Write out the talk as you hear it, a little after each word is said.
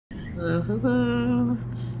Hello, hello.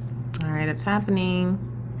 All right, it's happening.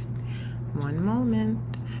 One moment.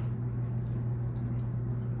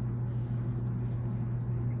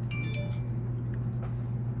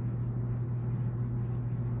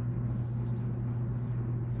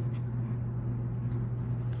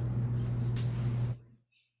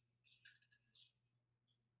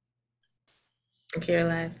 Okay, you're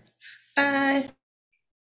live. Bye.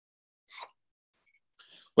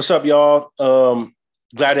 What's up, y'all?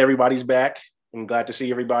 Glad everybody's back. I'm glad to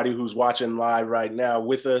see everybody who's watching live right now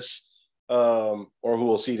with us, or who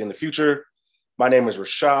will see it in the future. My name is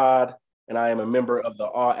Rashad, and I am a member of the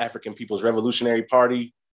All African People's Revolutionary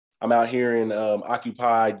Party. I'm out here in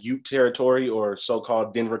occupied Ute territory, or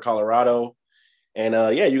so-called Denver, Colorado. And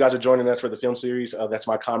yeah, you guys are joining us for the film series. That's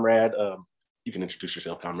my comrade. You can introduce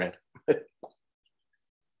yourself, comrade.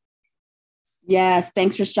 Yes,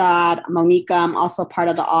 thanks, Rashad. Monica, I'm also part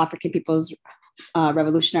of the All African People's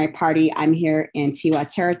Revolutionary Party. I'm here in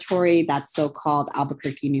Tiwa territory, that's so-called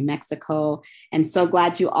Albuquerque, New Mexico. And so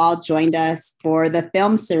glad you all joined us for the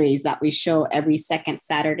film series that we show every second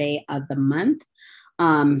Saturday of the month,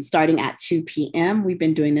 starting at 2 p.m. We've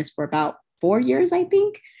been doing this for about 4 years, I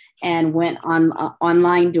think, and went on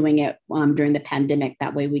online doing it during the pandemic.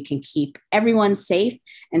 That way we can keep everyone safe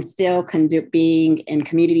and still being in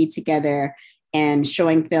community together and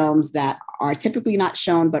showing films that are typically not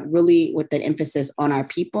shown, but really with the emphasis on our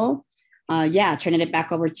people. Yeah, turning it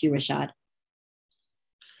back over to you, Rashad.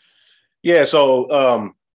 Yeah,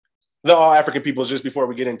 so the All African Peoples, just before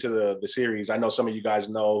we get into the series, I know some of you guys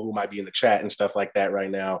know who might be in the chat and stuff like that right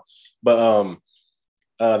now, but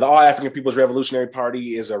the All African People's Revolutionary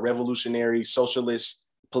Party is a revolutionary socialist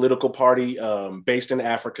political party based in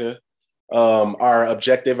Africa. Our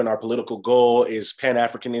objective and our political goal is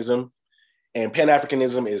Pan-Africanism. And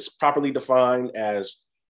Pan-Africanism is properly defined as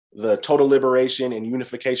the total liberation and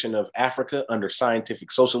unification of Africa under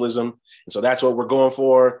scientific socialism. And so that's what we're going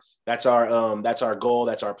for. That's our goal.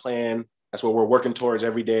 That's our plan. That's what we're working towards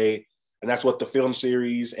every day. And that's what the film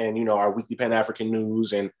series and, you know, our weekly Pan-African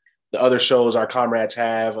news and the other shows our comrades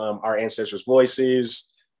have, our ancestors'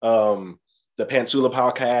 voices, the Pantsula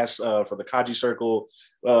podcast for the Kaji Circle.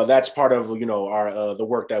 That's part of, you know, our the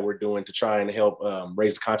work that we're doing to try and help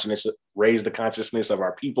raise the consciousness of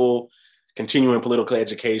our people, continuing political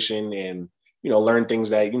education, and, you know, learn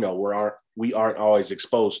things that, you know, we aren't always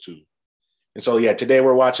exposed to. And so, yeah, today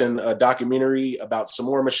we're watching a documentary about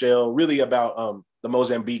Samora Machel, really about the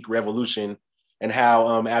Mozambique Revolution and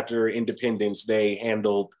how after independence they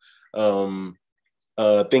handled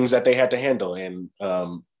things that they had to handle, and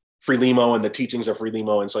FRELIMO and the teachings of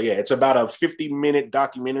FRELIMO. And so, yeah, it's about a 50-minute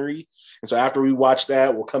documentary. And so after we watch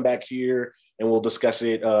that, we'll come back here and we'll discuss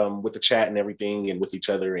it with the chat and everything and with each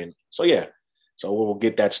other. And so, yeah, so we'll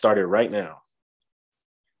get that started right now.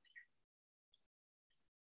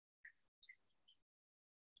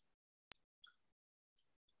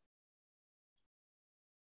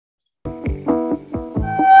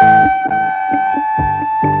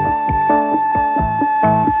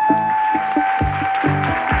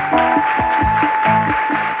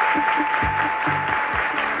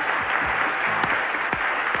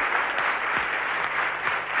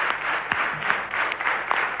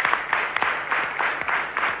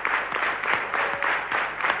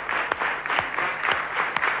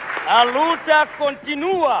 A luta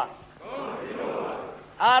continua.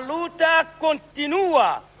 A luta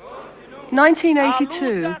continua.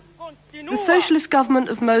 1982. The socialist government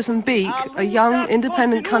of Mozambique, a young,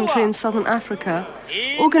 independent country in southern Africa,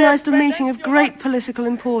 organized a meeting of great political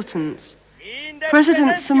importance.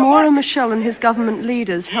 President Samora Machel and his government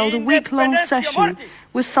leaders held a week-long session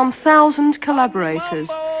with some 1,000 collaborators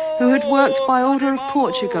who had worked by order of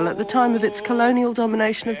Portugal at the time of its colonial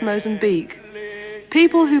domination of Mozambique.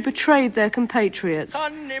 People who betrayed their compatriots,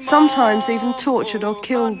 sometimes even tortured or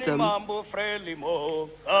killed them.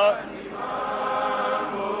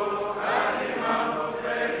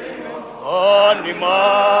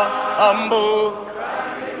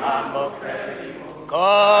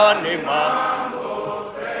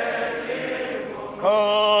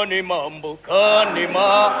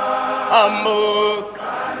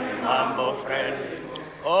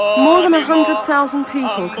 More than 100,000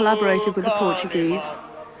 people collaborated with the Portuguese.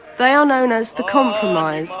 They are known as the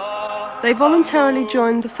Compromised. They voluntarily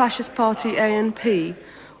joined the fascist party ANP,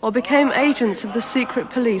 or became agents of the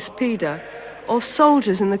secret police PIDA, or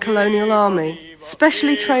soldiers in the colonial army,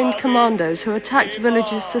 specially trained commandos who attacked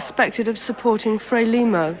villages suspected of supporting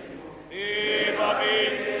FRELIMO.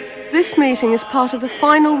 This meeting is part of the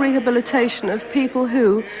final rehabilitation of people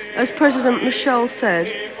who, as President Machel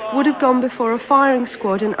said, would have gone before a firing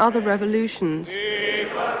squad in other revolutions.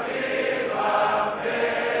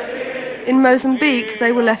 In Mozambique,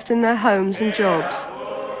 they were left in their homes and jobs.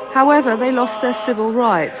 However, they lost their civil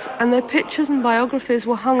rights, and their pictures and biographies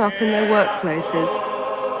were hung up in their workplaces.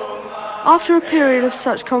 After a period of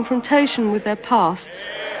such confrontation with their pasts,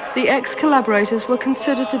 the ex-collaborators were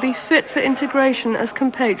considered to be fit for integration as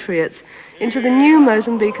compatriots into the new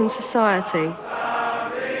Mozambican society.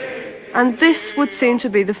 And this would seem to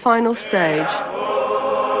be the final stage.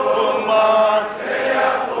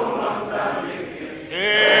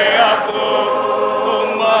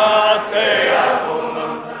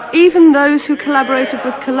 Even those who collaborated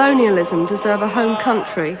with colonialism deserve a home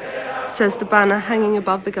country, says the banner hanging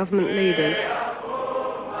above the government leaders.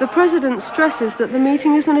 The President stresses that the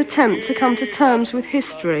meeting is an attempt to come to terms with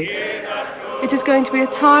history. It is going to be a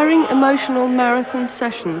tiring, emotional marathon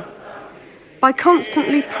session. By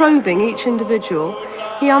constantly probing each individual,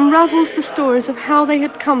 he unravels the stories of how they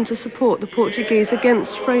had come to support the Portuguese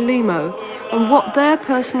against FRELIMO and what their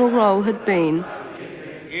personal role had been.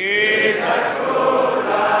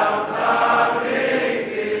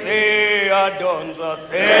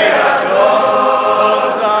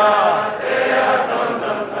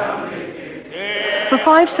 For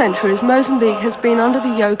 5 centuries, Mozambique has been under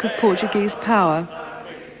the yoke of Portuguese power.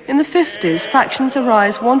 In the 50s, factions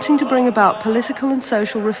arise wanting to bring about political and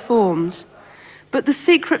social reforms. But the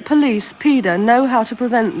secret police, PIDA, know how to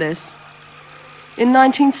prevent this. In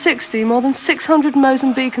 1960, more than 600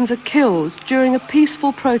 Mozambicans are killed during a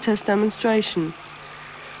peaceful protest demonstration.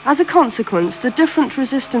 As a consequence, the different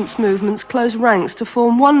resistance movements close ranks to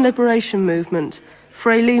form one liberation movement,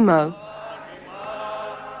 FRELIMO.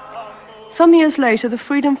 Some years later, the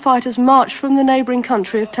freedom fighters march from the neighbouring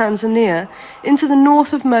country of Tanzania into the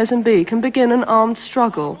north of Mozambique and begin an armed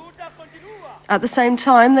struggle. At the same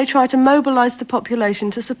time, they try to mobilise the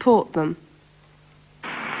population to support them.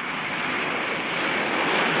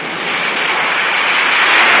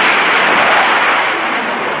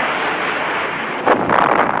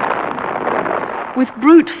 With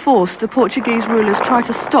brute force, the Portuguese rulers try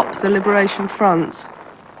to stop the Liberation Front.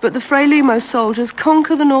 But the FRELIMO soldiers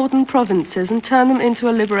conquer the northern provinces and turn them into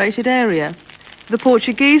a liberated area. The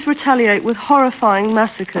Portuguese retaliate with horrifying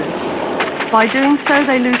massacres. By doing so,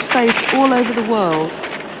 they lose face all over the world.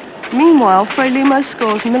 Meanwhile, FRELIMO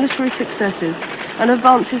scores military successes and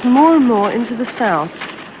advances more and more into the south.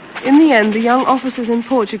 In the end, the young officers in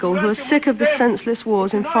Portugal, who are sick of the senseless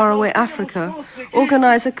wars in faraway Africa,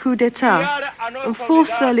 organize a coup d'etat and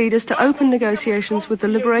force their leaders to open negotiations with the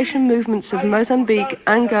liberation movements of Mozambique,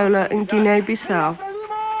 Angola and Guinea-Bissau.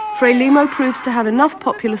 FRELIMO proves to have enough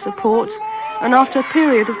popular support, and after a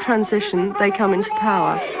period of transition, they come into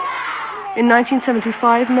power. In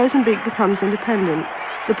 1975, Mozambique becomes independent.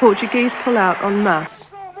 The Portuguese pull out en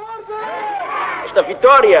masse. Esta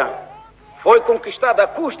vitória foi conquistada à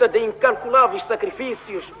custa de incalculáveis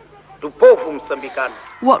sacrifícios do povo moçambicano.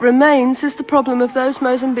 What remains is the problem of those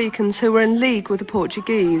Mozambicans who were in league with the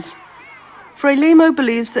Portuguese. FRELIMO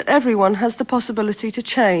believes that everyone has the possibility to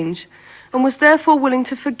change, and was therefore willing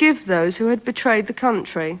to forgive those who had betrayed the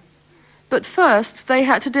country. But first, they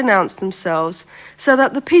had to denounce themselves, so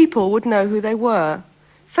that the people would know who they were,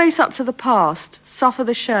 face up to the past, suffer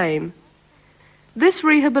the shame. This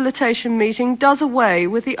rehabilitation meeting does away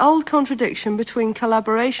with the old contradiction between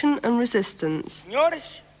collaboration and resistance. Senhores,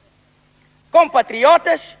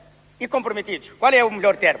 compatriotas e comprometidos. Qual é o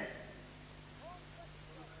melhor termo?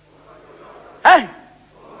 Hã?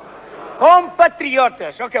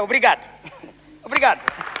 Compatriotas. Ok, obrigado. Obrigado.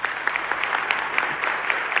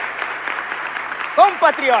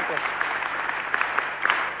 Compatriotas.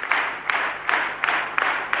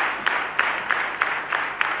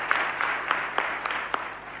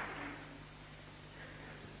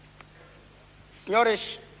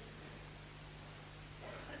 Senhores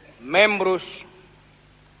membros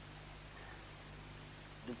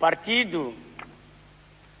do partido,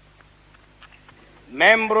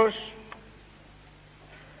 membros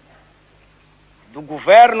do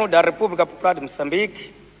governo da República Popular de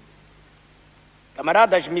Moçambique,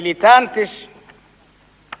 camaradas militantes,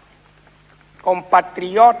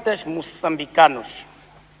 compatriotas moçambicanos.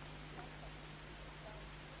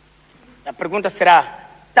 A pergunta será: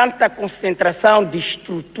 tanta concentração de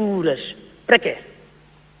estruturas, para quê?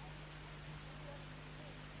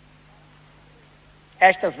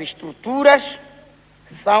 Estas estruturas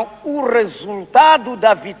são o resultado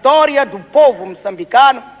da vitória do povo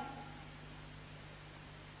moçambicano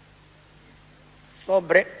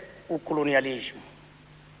sobre o colonialismo.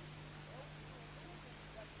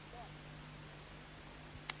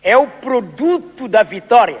 É o produto da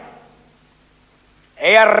vitória,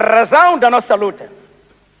 é a razão da nossa luta.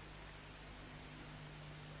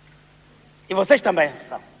 E vocês também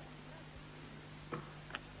são.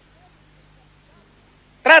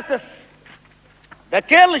 Trata-se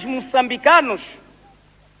daqueles moçambicanos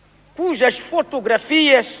cujas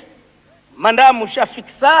fotografias mandamos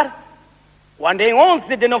afixar quando, em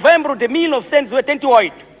 11 de novembro de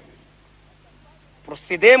 1988,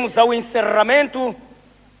 procedemos ao encerramento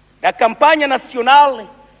da campanha nacional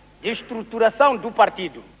de estruturação do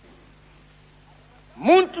partido.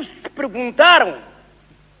 Muitos se perguntaram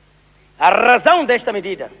a razão desta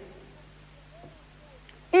medida.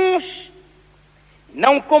 Uns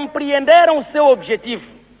não compreenderam o seu objetivo.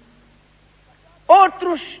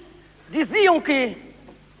 Outros diziam que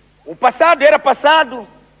o passado era passado,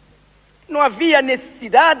 não havia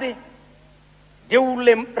necessidade de o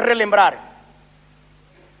relembrar.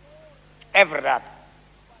 É verdade.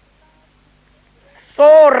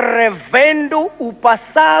 Só revendo o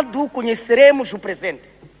passado conheceremos o presente.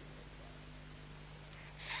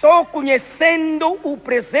 Só conhecendo o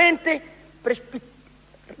presente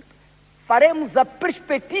faremos a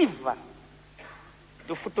perspectiva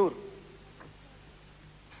do futuro.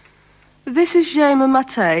 This is Jaime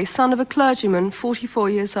Matei, son of a clergyman, 44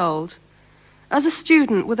 years old. As a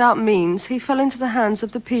student without means, he fell into the hands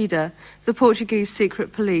of the PIDE, the Portuguese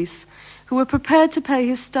secret police, who were prepared to pay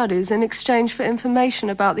his studies in exchange for information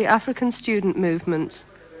about the African student movement.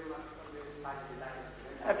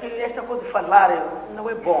 Esta coisa de falar não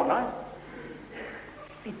é bom, não é?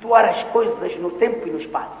 Situar as coisas no tempo e no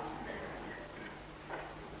espaço.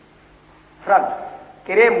 Pronto,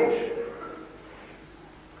 queremos.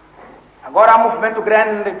 Agora há um movimento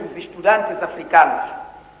grande dos estudantes africanos.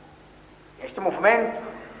 Este movimento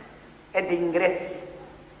é de ingresso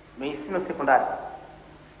no ensino secundário.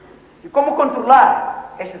 E como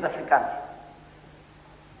controlar estes africanos?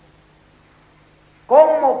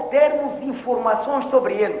 Como obtermos informações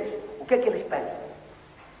sobre eles? O que é que eles pensam?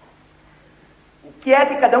 O que é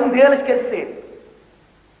que cada um deles quer ser?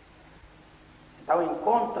 Então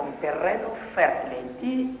encontra um terreno fértil em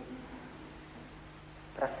ti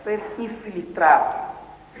para ser infiltrado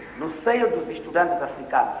no seio dos estudantes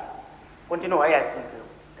africanos. Continua, é assim.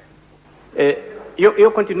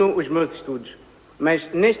 Eu continuo os meus estudos, mas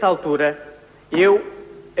nesta altura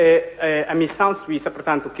a missão suíça,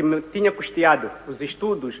 portanto, que me tinha custeado os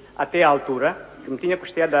estudos até a altura, que me tinha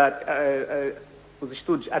custeado os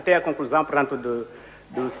estudos até a conclusão, portanto,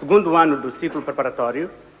 do segundo ano do ciclo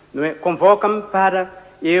preparatório, não é? Convoca-me para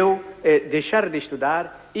eu deixar de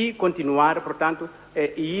estudar e continuar, portanto,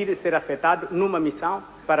 e ir ser afetado numa missão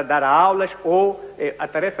para dar aulas ou a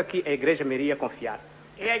tarefa que a igreja me iria confiar.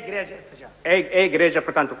 É a igreja essa já? É a igreja,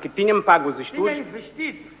 portanto, que tinha-me pago os estudos.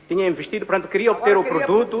 Tinha investido, portanto, queria obter o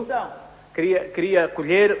produto, queria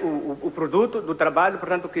colher o produto do trabalho,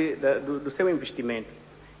 portanto, do seu investimento.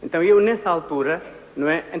 Então eu, nessa altura, não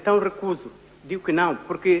é? Então recuso, digo que não,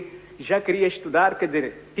 porque já queria estudar, quer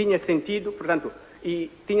dizer, tinha sentido, portanto,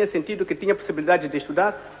 e tinha sentido que tinha possibilidade de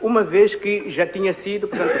estudar, uma vez que já tinha sido,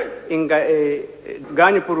 portanto,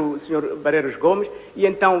 ganho por o Sr. Barreiros Gomes, e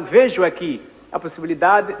então vejo aqui a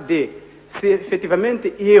possibilidade de, se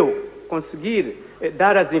efetivamente eu conseguir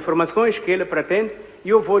dar as informações que ele pretende,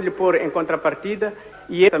 eu vou lhe pôr em contrapartida,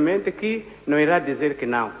 e exatamente que não irá dizer que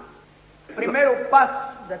não. Primeiro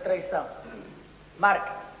passo da traição.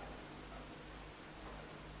 Marca.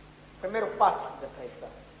 Primeiro passo da traição.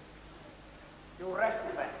 E o resto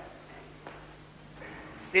vem.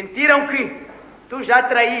 Sentiram que tu já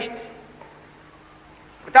traíste.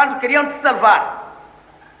 Portanto, queriam te salvar.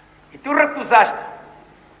 E tu recusaste.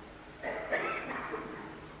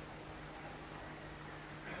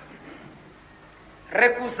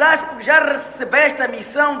 Recusaste porque já recebeste a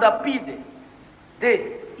missão da PIDE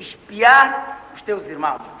de espiar os teus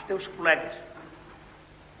irmãos, os teus colegas.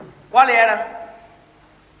 Qual era?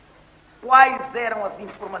 Quais eram as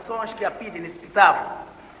informações que a PIDE necessitava?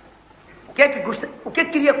 O que é que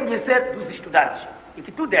queria conhecer dos estudantes? E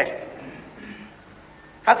que tu deste.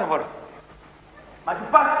 Faz favor. Mas o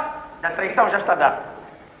passo da traição já está dado.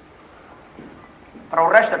 Para o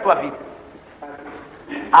resto da tua vida.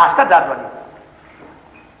 Está dado ali.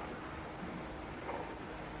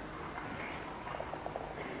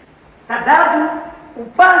 Está dado o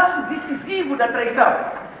passo decisivo da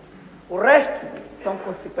traição. O resto são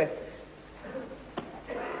consequências.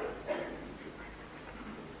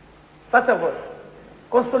 Faz favor,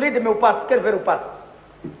 consolide meu passo, quero ver o passo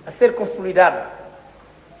a ser consolidado.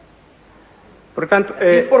 Portanto,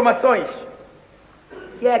 informações.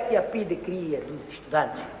 O que é que a PIDE cria dos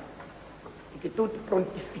estudantes? E que tu te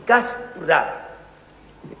prontificaste por dar.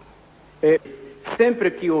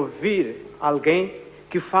 Sempre que ouvir alguém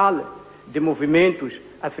que fale de movimentos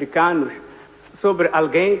africanos, sobre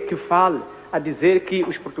alguém que fale a dizer que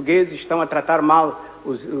os portugueses estão a tratar mal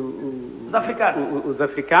os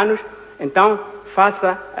africanos, então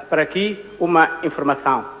faça para aqui uma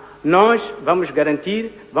informação. Nós vamos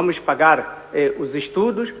garantir, vamos pagar os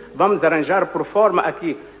estudos, vamos arranjar por forma a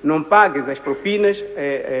que não pagues as propinas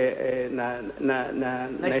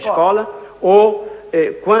na escola, ou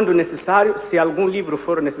quando necessário, se algum livro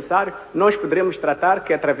for necessário, nós poderemos tratar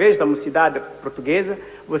que através da mocidade portuguesa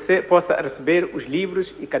você possa receber os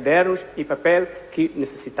livros e cadernos e papel que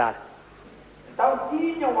necessitar. Então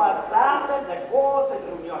tinham as datas das vossas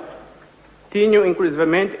reuniões? Tinham,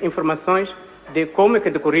 inclusivamente, informações de como é que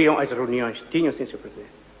decorriam as reuniões. Tinham, sim, Sr.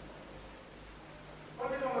 Presidente.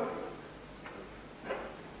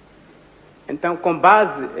 Então, com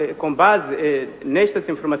base nestas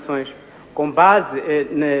informações,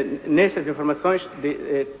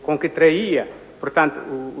 com que traía, portanto,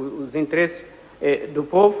 os interesses do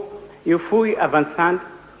povo, eu fui avançando,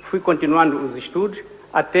 fui continuando os estudos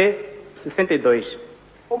até 62.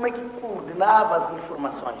 Como é que coordenava as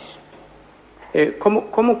informações?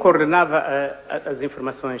 Como coordenava as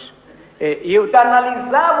informações? Eu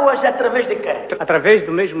Canalizava-as através de quem? Através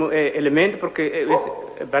do mesmo elemento, porque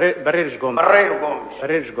Barreiros Gomes.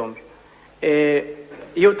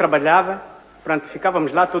 Eu trabalhava, pronto,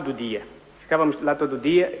 ficávamos lá todo dia.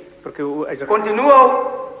 Porque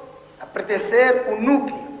Continuam a pertencer ao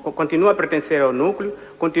núcleo? Continua a pertencer ao núcleo,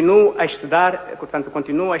 continuo a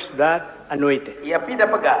estudar à noite. E a PIDE a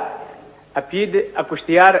pagar? A PIDE a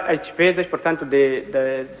custear as despesas, portanto,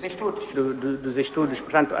 dos estudos,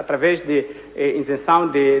 portanto, através de isenção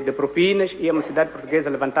de propinas, e a mocidade portuguesa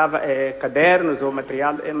levantava cadernos ou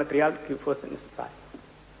material que fosse necessário.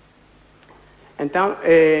 Então,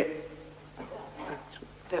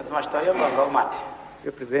 tens uma história longa, Mate.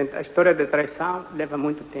 Sr. Presidente, a história da traição leva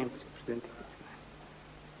muito tempo, Sr. Presidente.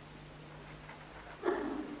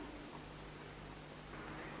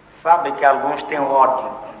 Sabe que alguns têm ódio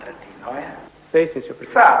contra ti, não é? Sei, sim, Sr.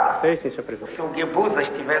 Presidente. Sabe? Sei, sim, Sr. Presidente. Se o Guebuza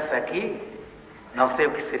estivesse aqui, não sei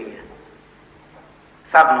o que seria.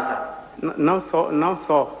 Sabe, não sabe? Não só,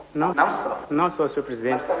 Sr.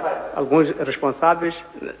 Presidente. Alguns responsáveis,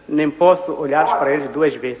 nem posso olhar para eles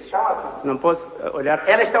duas vezes. Não posso olhar.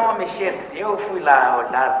 Eles estão a mexer-se. Eu fui lá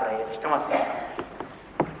olhar para eles. Estão assim.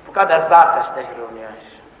 Por causa das atas das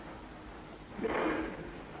reuniões.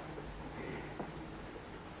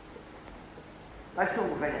 Mas tu,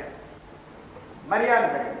 venha. Mariana,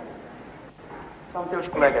 venha. São teus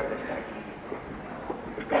colegas.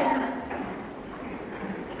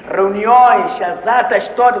 Reuniões, as atas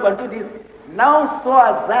todas, quando tu dizes, não só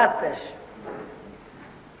as atas,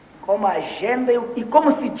 como a agenda e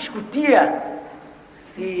como se discutia,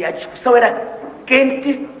 se a discussão era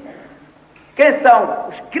quente, quem são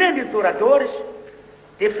os grandes oradores,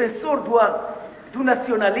 defensor do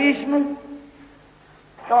nacionalismo.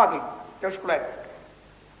 Estão aqui, teus colegas.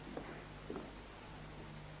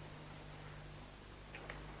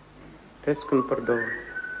 Peço que me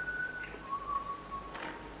perdoe.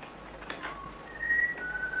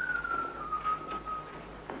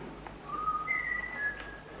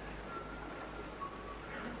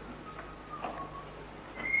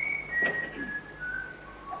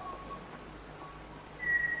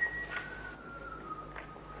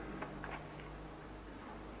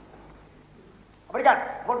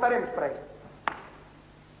 Obrigado, voltaremos para aí.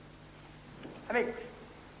 Amigos,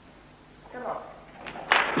 até logo.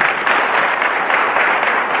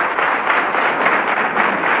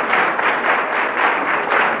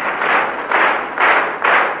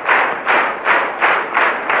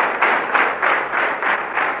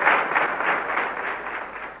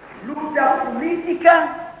 Luta política,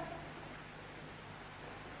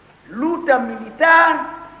 luta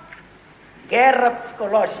militar, guerra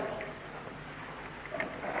psicológica.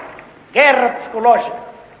 Guerra psicológica.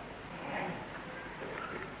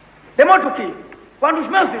 De modo que, quando os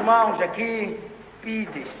meus irmãos aqui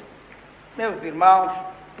pedem,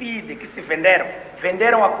 que se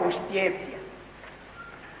venderam a consciência,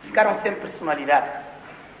 ficaram sem personalidade.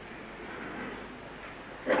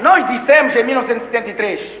 Nós dissemos em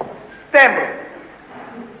 1973, setembro,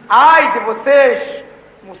 ai de vocês,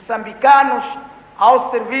 moçambicanos,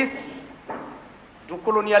 ao serviço do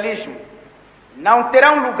colonialismo. Não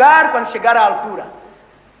terão lugar quando chegar à altura.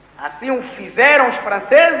 Assim o fizeram os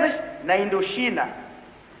franceses na Indochina.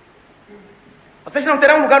 Vocês não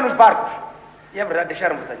terão lugar nos barcos. E é verdade,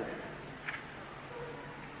 deixaram-vos ali.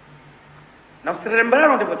 Não se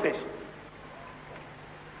lembraram de vocês.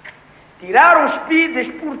 Tiraram os PIDES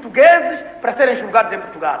portugueses para serem julgados em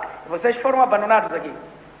Portugal. E vocês foram abandonados aqui.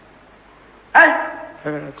 Hã? É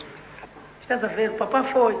verdade. Estás a ver? O papá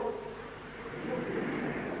foi.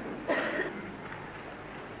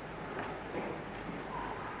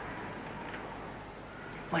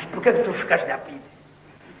 Mas por que tu ficaste da PIDE?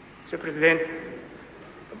 Sr. Presidente,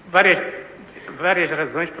 várias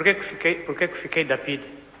razões por que fiquei da PIDE.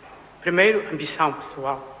 Primeiro, ambição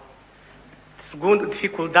pessoal. Segundo,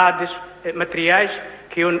 dificuldades materiais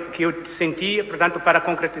que eu sentia, portanto, para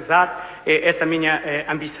concretizar essa minha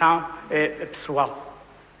ambição pessoal.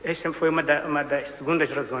 Esta foi uma das segundas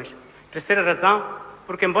razões. Terceira razão,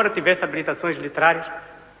 porque embora tivesse habilitações literárias,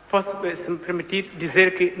 posso, se me permitir,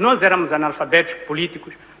 dizer que nós éramos analfabetos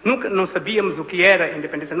políticos, não sabíamos o que era a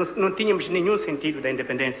independência, não tínhamos nenhum sentido da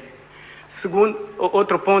independência. Segundo,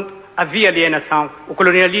 outro ponto, havia alienação. O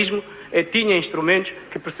colonialismo tinha instrumentos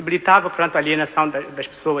que possibilitavam, portanto, a alienação das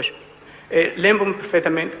pessoas. Lembro-me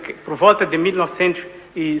perfeitamente que, por volta de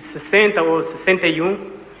 1960 ou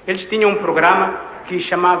 61, eles tinham um programa que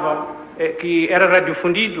que era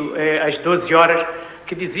radiofundido às 12 horas,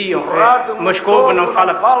 que diziam Moscovo não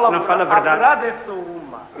fala a verdade. A verdade é só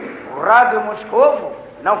uma. O rádio Moscovo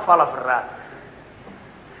não fala a verdade.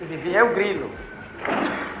 Se dizia é o grilo.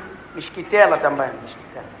 Mesquitela também.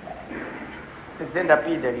 Mesquitela. Presidente da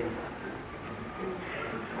PIDE ali.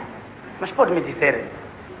 Mas pode me dizer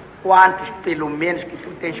quantos, pelo menos, que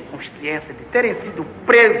tu tens consciência de terem sido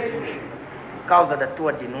presos por causa da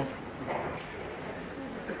tua denúncia?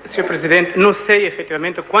 Sr. Presidente, não sei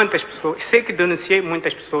efetivamente quantas pessoas. Sei que denunciei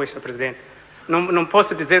muitas pessoas, Sr. Presidente. Não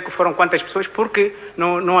posso dizer que foram quantas pessoas porque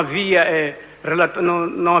não havia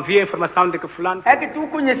informação de que fulano... É que tu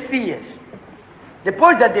conhecias.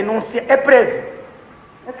 Depois da denúncia é preso.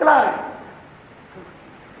 É claro.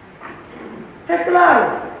 É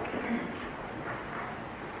claro.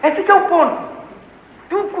 Esse que é o ponto.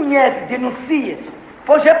 Tu conheces, denuncias,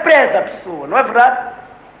 pois é presa a pessoa, não é verdade?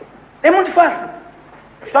 É muito fácil.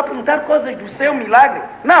 Estou a perguntar coisas do seu milagre.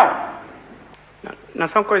 Não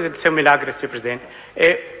são coisas do seu milagre, Sr. Presidente.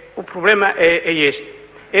 O problema é este.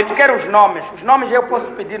 Eu quero os nomes. Os nomes eu posso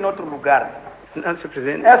pedir em outro lugar. Não, Sr.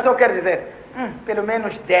 Presidente. Eu só quero dizer, pelo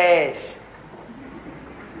menos 10.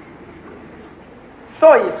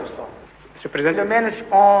 Só isso, só. Sr. Presidente. Pelo menos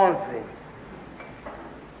 11.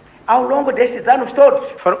 Ao longo destes anos todos,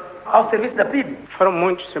 ao serviço da PIB? Foram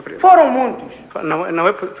muitos, Sr. Presidente. Foram muitos. Não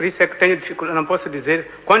é por isso é que tenho dificuldade. Não posso dizer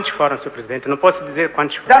quantos foram, Sr. Presidente. Não posso dizer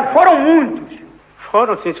quantos foram. Já foram muitos.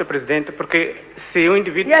 Foram, sim, Sr. Presidente, porque se o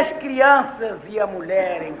indivíduo... E as crianças e a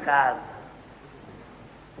mulher em casa?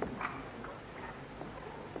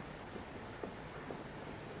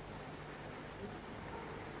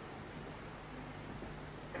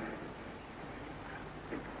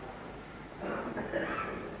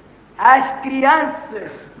 As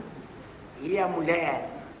crianças e a mulher.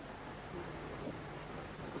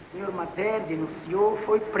 O senhor Maté denunciou,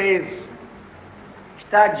 foi preso.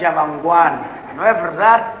 Está de Javanguana, não é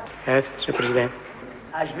verdade? É, Sr. Presidente.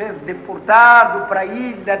 Às vezes deportado para a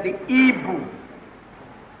ilha de Ibo.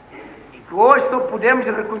 E que hoje só podemos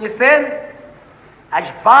reconhecer as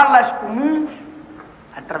balas comuns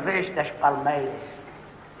através das palmeiras.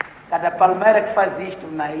 Cada palmeira que faz isto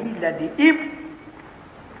na ilha de Ibo,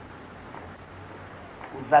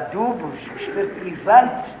 os adubos, os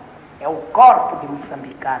fertilizantes, é o corpo de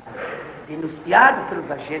moçambicanos, denunciado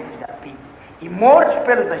pelos agentes da PIB e mortos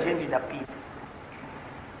pelos agentes da PIB.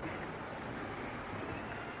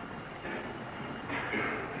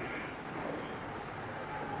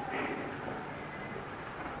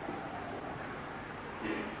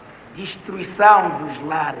 Destruição dos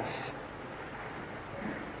lares.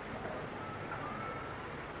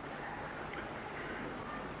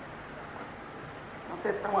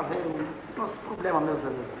 Vocês estão a ver o nosso problema, meus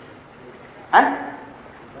amigos.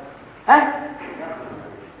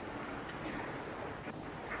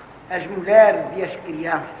 As mulheres e as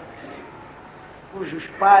crianças, cujos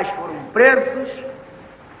pais foram presos,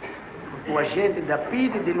 porque o agente da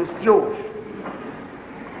PIDE denunciou.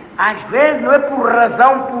 Às vezes não é por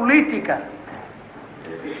razão política,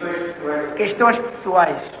 questões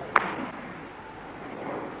pessoais.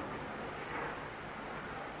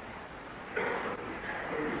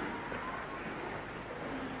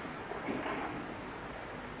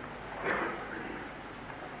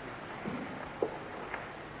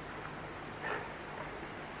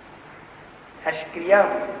 As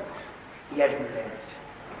crianças e as mulheres.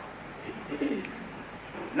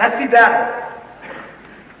 Na cidade,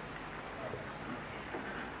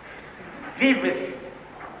 vive-se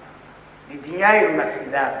de dinheiro na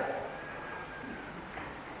cidade.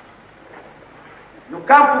 No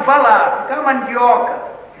campo, vá lá, fica mandioca,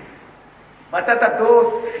 batata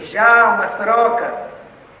doce, feijão, maçaroca,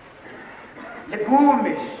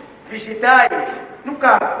 legumes, vegetais, no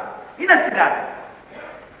campo. E na cidade?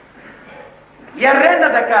 E a renda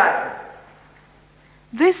da casa?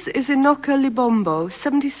 This is Inoka Libombo,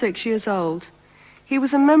 76 years old. He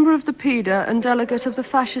was a member of the PIDA and delegate of the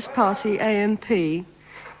fascist party AMP.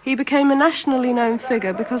 He became a nationally known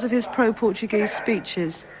figure because of his pro-Portuguese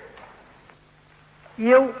speeches.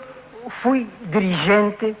 Eu fui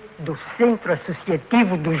dirigente do Centro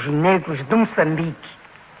Associativo dos Negros de Moçambique.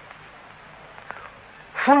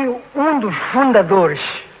 Fui um dos fundadores.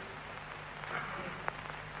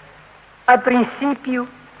 A princípio,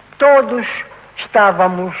 todos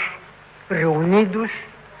estávamos reunidos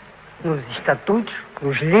nos estatutos,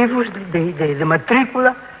 nos livros de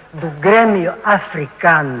matrícula do Grêmio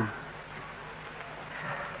Africano.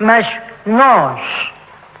 Mas nós,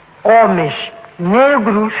 homens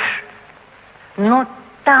negros,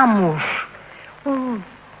 notamos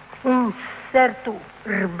um certo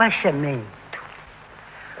rebaixamento,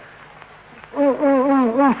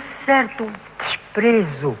 um certo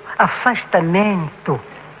desprezo, afastamento.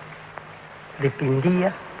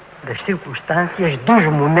 Dependia das circunstâncias, dos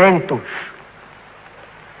momentos.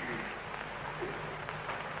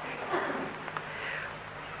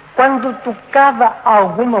 Quando tocava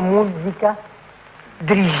alguma música,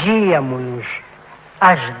 dirigíamos-nos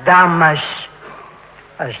às damas,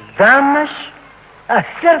 a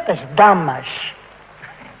certas damas.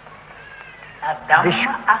 A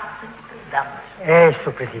dama, há sempre damas. É,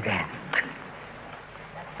 Sr. Presidente.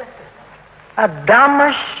 Há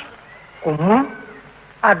damas comum,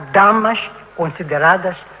 há damas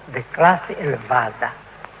consideradas de classe elevada.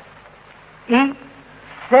 E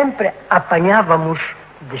sempre apanhávamos,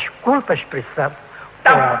 desculpa a expressão,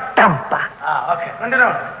 tampa. Ah, ok.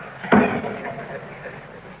 Continuando.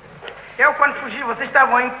 Eu, quando fugi, vocês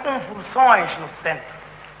estavam em convulsões no centro.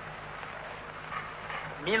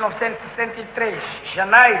 1963,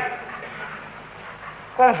 janeiro.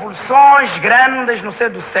 Convulsões grandes no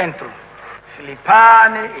centro do centro.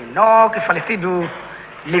 Filipane, Enoque, falecido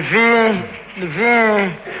Livin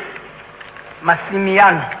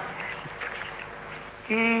Massimiano.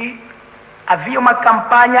 E havia uma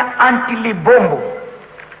campanha anti-libombo.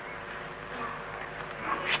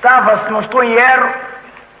 Estava, se não estou em erro,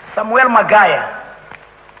 Salomão Magaia.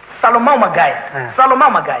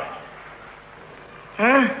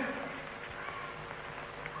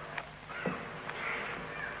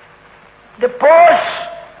 Depois,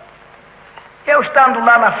 eu estando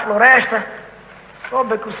lá na floresta,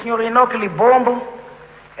 soube que o senhor Enoque Libombo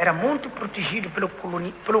era muito protegido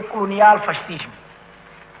pelo colonial fascismo.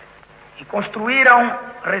 E construíram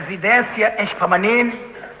residência em Spamanine.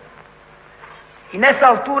 E nessa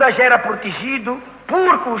altura já era protegido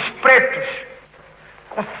porque os pretos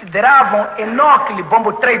consideravam Enoque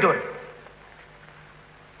Libombo traidor.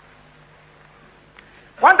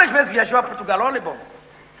 Quantas vezes viajou a Portugal, Libombo?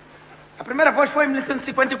 A primeira vez foi em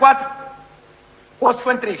 1954? Ou se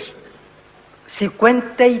foi em 3?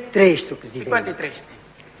 53, Sr. Presidente. 53, sim.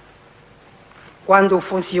 Quando o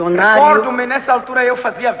funcionário... Recordo-me, nessa altura eu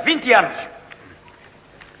fazia 20 anos.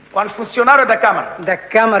 Quando funcionário da Câmara. Da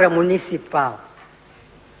Câmara Municipal.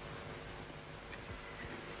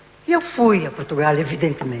 Eu fui a Portugal,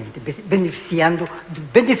 evidentemente, beneficiando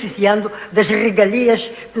das regalias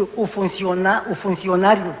que o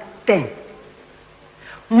funcionário tem.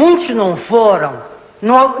 Muitos não foram,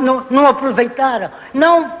 não aproveitaram,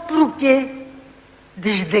 não porque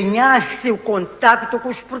desdenhasse o contato com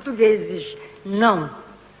os portugueses, não.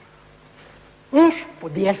 Uns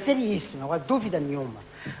podiam ser isso, não há dúvida nenhuma,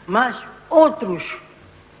 mas outros,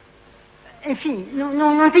 enfim,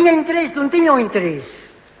 não tinham interesse.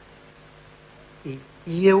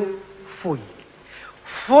 E eu fui.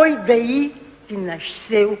 Foi daí que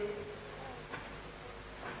nasceu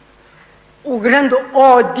o grande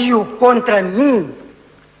ódio contra mim,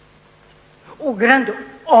 o grande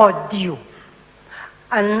ódio,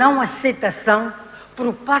 a não aceitação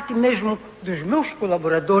por parte mesmo dos meus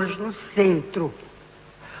colaboradores no centro,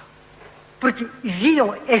 porque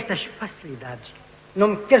viam estas facilidades. Não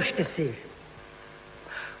me quero esquecer,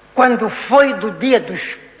 quando foi do dia dos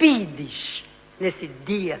PIDs, nesse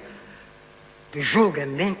dia do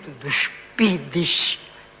julgamento dos PIDs,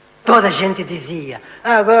 toda a gente dizia,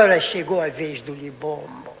 agora chegou a vez do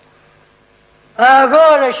Libombo.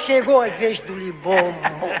 Agora chegou a vez do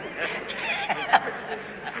Libombo.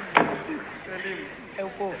 É o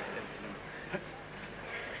povo.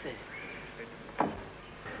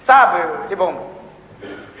 Sabe, Libombo,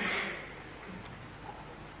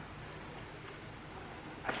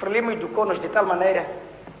 a FRELIMO educou-nos de tal maneira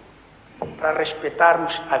para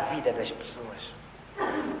respeitarmos a vida das pessoas.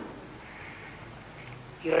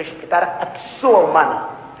 E respeitar a pessoa humana.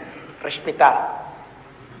 Respeitar.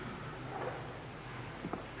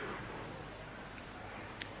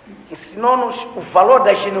 Em ensinou-nos o valor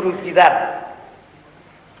da generosidade.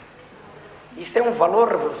 Isso é um valor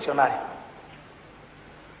revolucionário.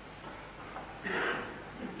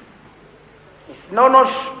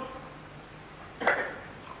 Ensinou-nos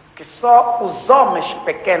que só os homens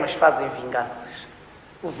pequenos fazem vinganças.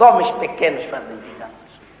 Os homens pequenos fazem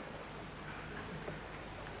vinganças.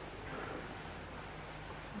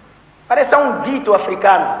 Parece um dito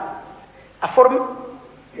africano.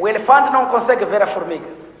 O elefante não consegue ver a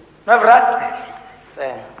formiga. Não é verdade?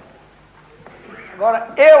 Sim. Agora,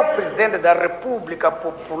 eu, presidente da República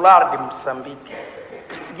Popular de Moçambique,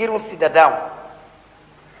 perseguir um cidadão,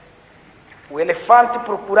 o elefante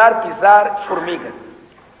procurar pisar formiga.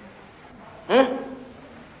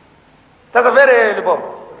 Estás a ver,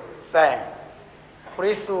 Libom? Sim. Por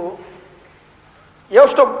isso, eu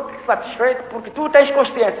estou satisfeito porque tu tens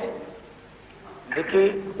consciência de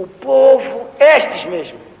que o povo, estes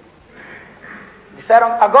mesmo,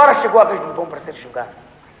 disseram, agora chegou a vez do Libom para ser julgado.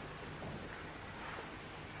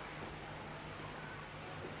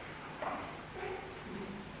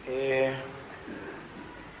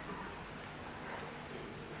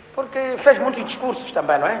 Porque fez muitos discursos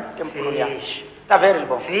também, não é? No tempo colonial. Está a ver,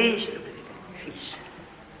 Libom? Fiz, Sr. Presidente, fiz.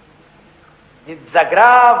 De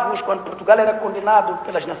desagravos, quando Portugal era condenado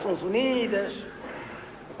pelas Nações Unidas,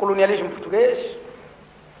 o colonialismo português,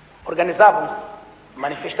 organizavam-se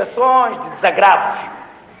manifestações de desagravos.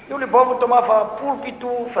 E o Libom tomava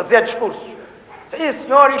púlpito, fazia discursos. Sim,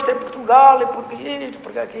 senhor, isto é Portugal, é porque isto,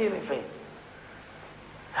 porque aquilo, enfim.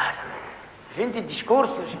 20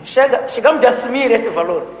 discursos, chegamos a assumir esse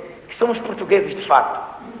valor, que somos portugueses de facto.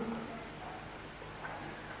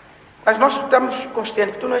 Mas nós estamos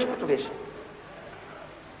conscientes que tu não és português.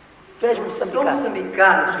 Tu és moçambicano. Sou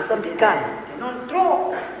moçambicano. Moçambicano. Não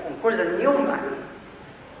troco com coisa nenhuma.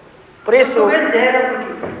 Por isso... Português era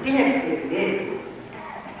porque tinha que ser dele.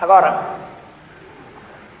 Agora,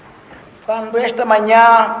 quando esta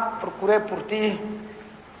manhã procurei por ti,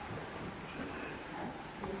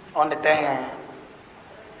 onde tem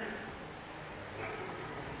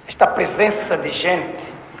esta presença de gente.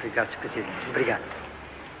 Obrigado, Sr. Presidente. Obrigado.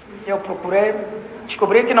 Eu procurei,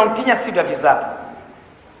 descobri que não tinha sido avisado.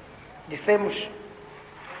 Dissemos,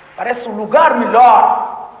 parece o lugar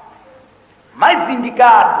melhor, mais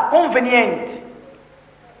indicado, conveniente.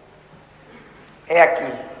 É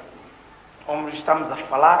aqui, onde estamos a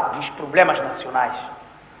falar dos problemas nacionais,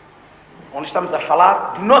 onde estamos a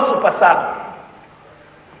falar do nosso passado,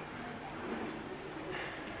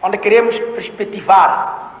 onde queremos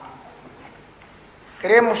perspectivar,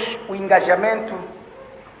 queremos o engajamento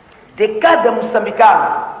de cada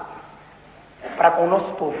moçambicano para com o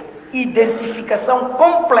nosso povo, identificação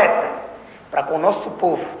completa para com o nosso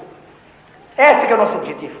povo. Esse que é o nosso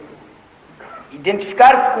objetivo,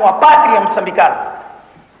 identificar-se com a pátria moçambicana.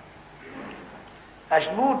 As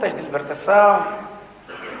lutas de libertação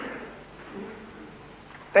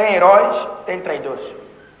têm heróis, têm traidores.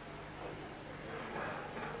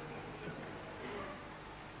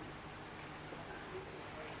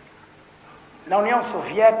 Na União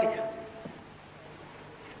Soviética,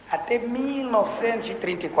 até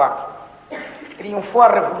 1934, triunfou a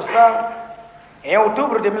Revolução em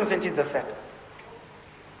outubro de 1917.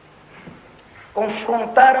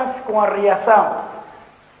 Confrontaram-se com a reação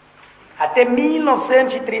até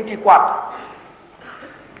 1934.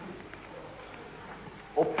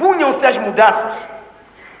 Opunham-se às mudanças.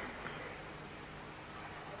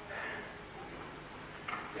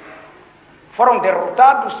 Foram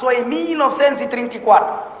derrotados só em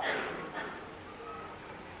 1934.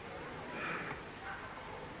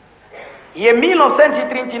 E em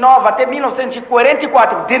 1939 até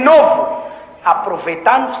 1944, de novo,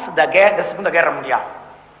 aproveitando-se da Segunda Guerra Mundial.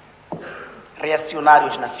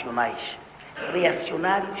 Reacionários nacionais,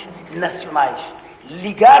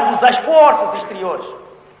 ligados às forças exteriores.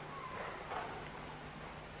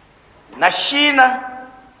 Na China,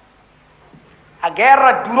 a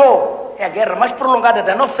guerra durou, é a guerra mais prolongada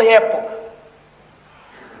da nossa época.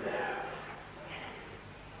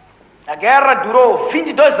 A guerra durou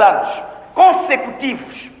 22 anos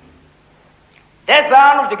consecutivos, 10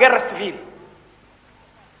 anos de guerra civil,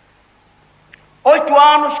 8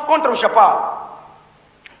 anos contra o Japão,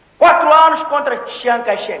 4 anos contra Chiang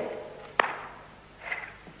Kai-shek.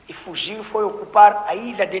 E fugiu, foi ocupar a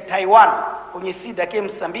ilha de Taiwan, conhecida aqui em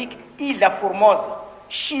Moçambique, Ilha Formosa,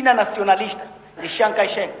 China nacionalista, de Chiang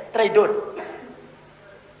Kai-shek, traidor.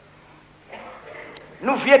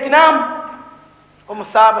 No Vietnã, como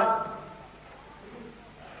sabem,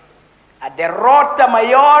 a derrota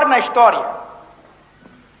maior na história,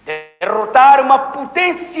 derrotar uma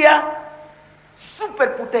potência,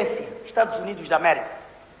 superpotência, Estados Unidos da América.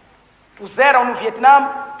 Puseram no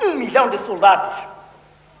Vietnã 1 milhão de soldados.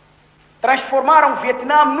 Transformaram o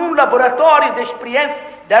Vietnã num laboratório de experiência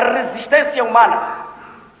da resistência humana.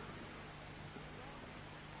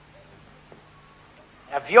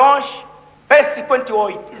 Aviões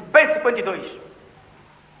B-58, B-52.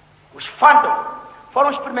 Os Phantom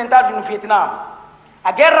foram experimentados no Vietnã.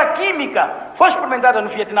 A guerra química foi experimentada no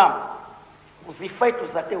Vietnã. Os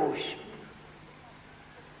efeitos até hoje.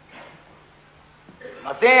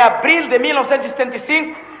 Mas em abril de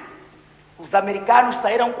 1975, os americanos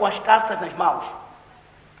saíram com as caças nas mãos.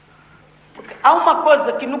 Porque há uma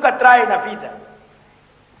coisa que nunca trai na vida.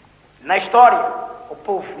 Na história, o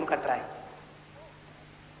povo nunca trai.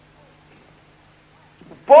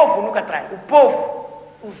 O povo nunca trai. O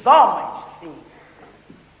povo, os homens, sim.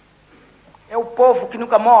 É o povo que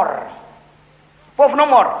nunca morre. O povo não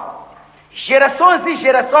morre. Gerações e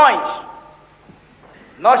gerações.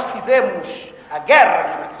 Nós fizemos a guerra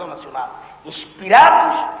de libertação nacional,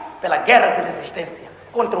 inspirados pela guerra de resistência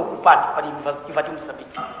contra o ocupado para invadir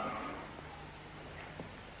Moçambique.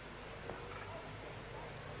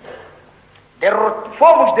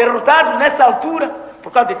 Fomos derrotados nessa altura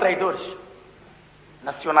por causa de traidores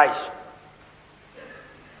nacionais.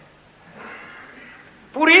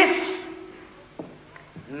 Por isso,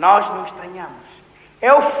 nós não estranhamos.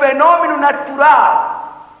 É o fenômeno natural.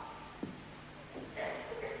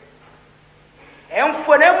 É um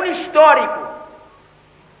fenômeno histórico.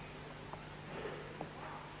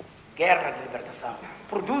 Guerra de libertação.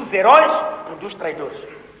 Produz heróis, produz traidores.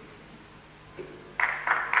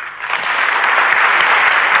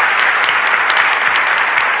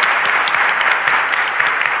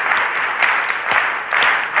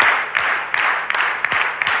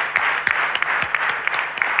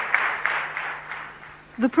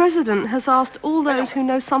 The President has asked all those who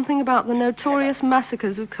know something about the notorious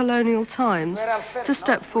massacres of colonial times to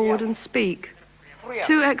step forward and speak.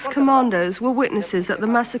 2 ex-commandos were witnesses at the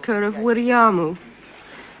massacre of Wiriamu.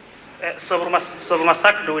 Sobre o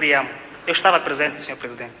massacre do Wiriamu, eu estava presente, Sr.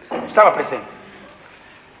 Presidente. Estava presente.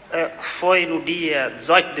 Foi no dia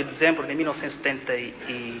 18 de dezembro de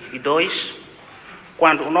 1972,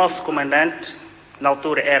 quando o nosso comandante, na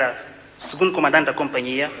altura era segundo comandante da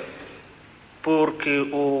companhia, porque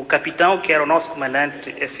o capitão, que era o nosso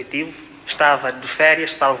comandante efetivo, estava de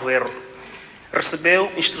férias, salvo erro.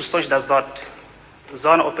 Recebeu instruções da ZOT,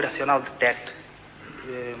 Zona Operacional de Tete.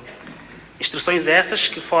 Instruções essas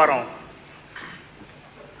que foram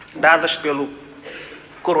dadas pelo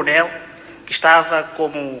coronel, que estava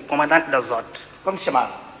como comandante da ZOT. Como se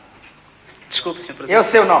chamava? Desculpe, Sr. Presidente. É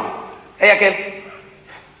o seu nome. É aquele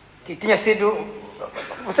que tinha sido...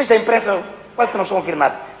 Vocês da imprensa quase que não são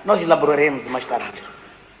confirmados. Nós elaboraremos mais tarde.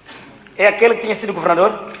 É aquele que tinha sido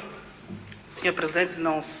governador? Sr. Presidente,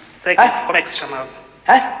 não sei como é que se chamava.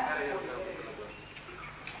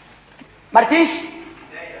 Martins?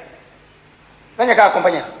 Venha cá,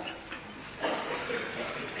 companheiro.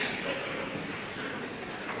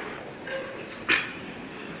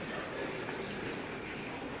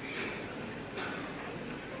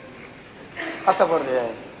 Faz favor,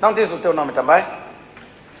 não diz o teu nome também?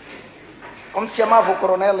 Como se chamava o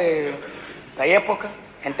coronel da época,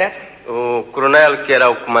 em Tete? O coronel, que era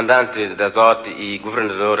o comandante da ZOT e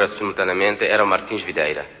governador simultaneamente, era o Martins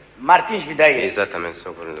Videira. Martins Videira? Exatamente, Sr.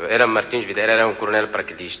 Governador. Era Martins Videira, era um coronel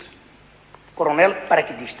paraquedista. Coronel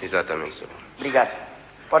paraquedista? Exatamente, Sr. Obrigado.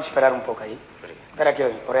 Pode esperar um pouco aí. Obrigado. Espera aqui,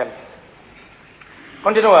 Aurélio.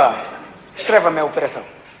 Continua. Descreva-me a operação.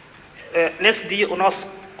 Nesse dia, o nosso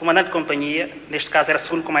comandante de companhia, neste caso era o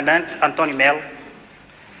segundo comandante, António Melo,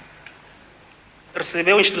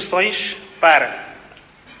 recebeu instruções para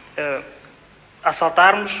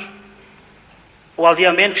assaltarmos o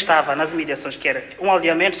aldeamento que estava nas imediações, que era um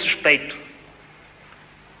aldeamento suspeito.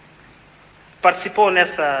 Participou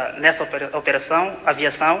nessa operação a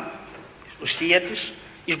aviação, os Fiats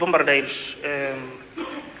e os bombardeiros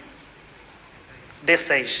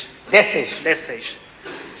D6.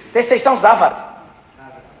 D6 são os Ávard.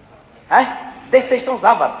 D6 são os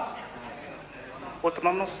Ávard. Outro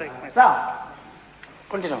nome não sei como é. Não.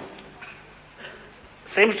 Continua.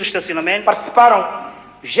 Saímos do estacionamento. Participaram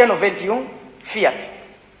G91,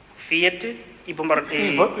 Fiat E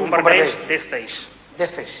bombardeiros D6.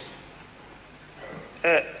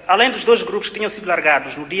 Além dos 2 grupos que tinham sido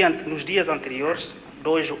largados nos dias anteriores,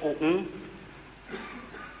 2 ou 1,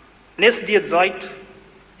 nesse dia 18,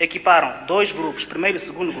 equiparam 2 grupos, primeiro e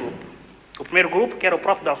segundo grupo. O primeiro grupo, que era o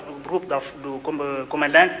próprio grupo do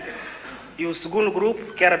comandante, e o segundo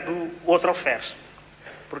grupo, que era do outro ofer.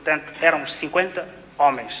 Portanto, éramos 50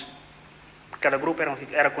 homens. Cada grupo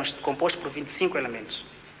era composto por 25 elementos.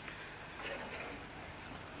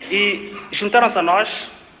 E juntaram-se a nós,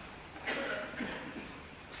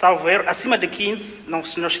 salvo erro, acima de 15,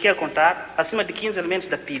 não cheguei a contar, acima de 15 elementos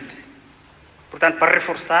da PIDE. Portanto, para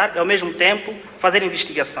reforçar e, ao mesmo tempo, fazer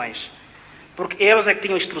investigações. Porque eles é que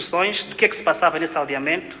tinham instruções do que é que se passava nesse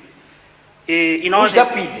aldeamento. E nós, Os da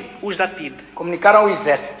PIDE? Os da PIDE. Comunicaram ao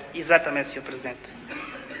Exército? Exatamente, Sr. Presidente.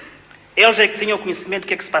 Eles é que tinham conhecimento do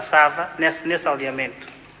que é que se passava nesse aldeamento.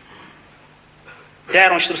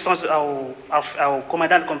 Deram instruções ao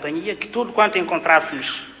comandante de companhia que tudo quanto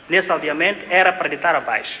encontrássemos nesse aldeamento era para deitar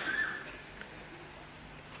abaixo.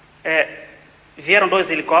 Vieram 2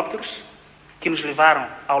 helicópteros que nos levaram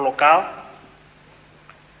ao local.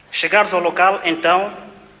 Chegados ao local, então,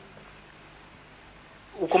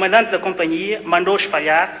 o comandante da companhia mandou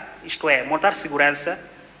espalhar, isto é, montar segurança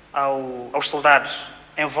aos soldados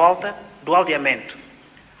em volta do aldeamento.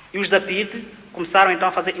 E os da PIDE começaram então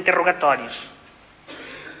a fazer interrogatórios.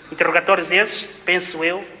 Interrogatórios esses, penso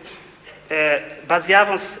eu,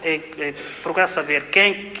 baseavam-se em procurar saber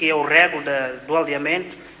quem que é o rego do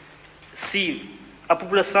aldeamento, se a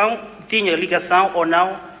população tinha ligação ou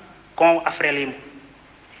não com a FRELIMO.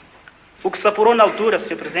 O que se apurou na altura,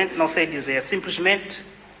 Sr. Presidente, não sei dizer. Simplesmente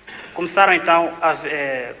começamos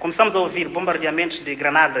a ouvir bombardeamentos de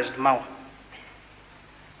granadas de mão.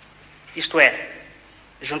 Isto é,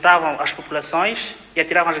 juntavam as populações e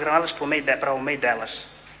atiravam as granadas para o meio delas.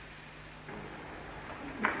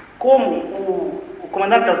 Como o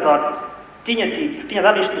comandante da ZOT tinha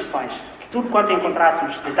dado instruções que tudo quanto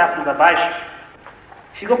encontrássemos, deitássemos abaixo,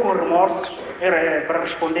 ficou com remorsos para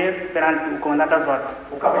responder perante o comandante da ZOT.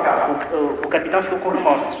 O capitão ficou com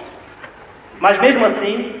remorsos. Mas mesmo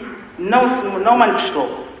assim, não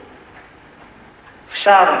manifestou.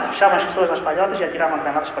 Fechavam as pessoas nas palhotas e atiravam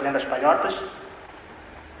granadas para dentro das palhotas.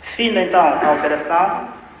 Finda então a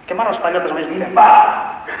operação, queimaram as palhotas ao mesmo tempo.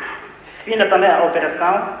 Finda também a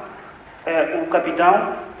operação,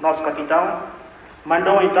 o nosso capitão,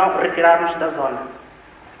 mandou então retirar-nos da zona.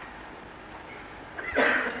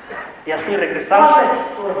 E assim regressamos.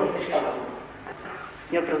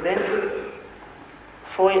 Senhor Presidente,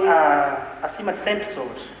 foi acima de 100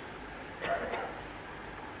 pessoas.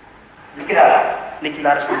 Liquidaram, Senhor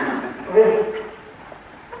Presidente.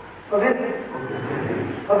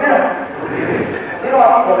 Viram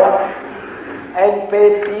aqui, LP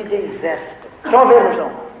PIDE Exército. Estão a ver, não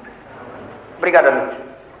estão? Obrigado, amigo.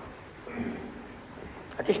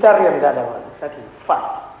 Aqui está a realidade agora. Está aqui.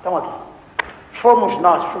 Fato. Estão aqui. Fomos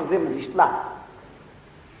nós que fizemos isto lá.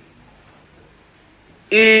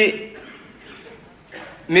 E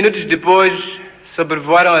minutos depois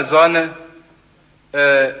sobrevoaram a zona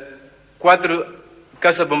 4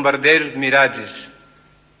 caça-bombardeiros de Mirages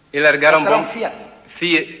e largaram bombas.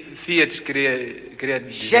 Fiat queria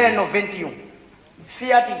dizer. G91.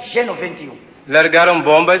 Fiat G91. Largaram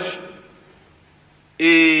bombas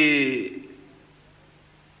e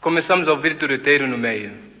começamos a ouvir tiroteio no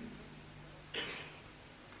meio.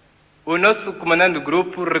 O nosso comandante do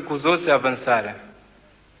grupo recusou-se a avançar.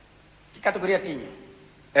 Que categoria tinha?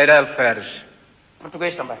 Era alferes.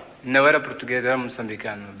 Português também? Não era português, era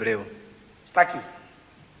moçambicano, hebreu. Está aqui?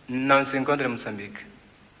 Não se encontra em Moçambique.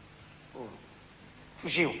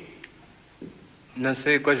 Fugiu? Não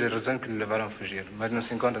sei quais as razões que lhe levaram a fugir, mas não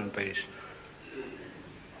se encontra no país.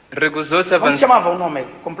 Recusou-se a avançar. Como se chamava o nome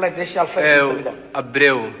completo deste alferes?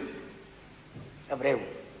 Abreu. Abreu.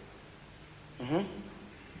 Uhum.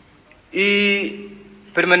 E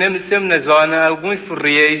permanecemos na zona. Alguns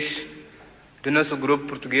furriéis do nosso grupo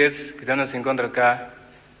português, que já não se encontra cá,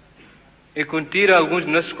 e contiram alguns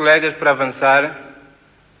dos nossos colegas para avançar,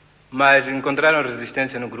 mas encontraram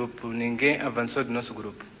resistência no grupo. Ninguém avançou do nosso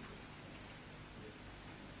grupo.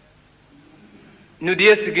 No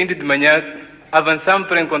dia seguinte de manhã, avançamos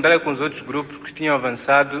para encontrar com os outros grupos que tinham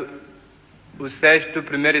avançado, o 6º, o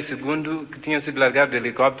 1º e 2º, que tinham sido largados de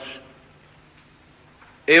helicópteros.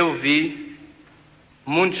 Eu vi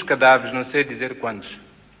muitos cadáveres, não sei dizer quantos.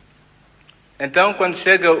 Então, quando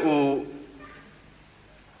chega um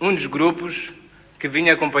dos grupos, que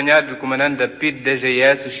vinha acompanhado do comandante da PIDE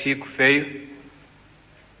DGS, o Chico Feio,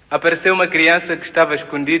 apareceu uma criança que estava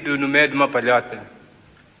escondido no meio de uma palhota.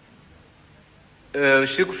 O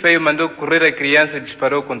Chico Feio mandou correr a criança e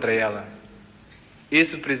disparou contra ela.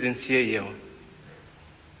 Isso presenciei eu.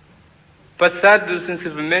 Passado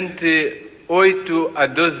sensivelmente 8 a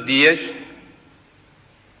 12 dias,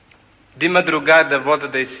 de madrugada, à volta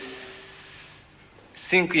das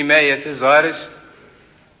 5h30, 6 horas,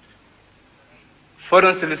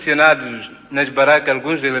 foram selecionados nas barracas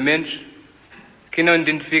alguns elementos que não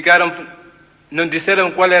identificaram, não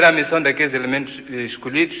disseram qual era a missão daqueles elementos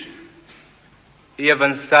escolhidos e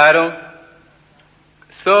avançaram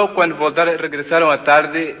Só quando regressaram à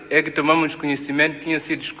tarde é que tomamos conhecimento que tinham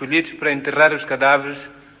sido escolhidos para enterrar os cadáveres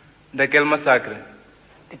daquele massacre.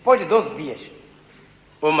 Depois de 12 dias.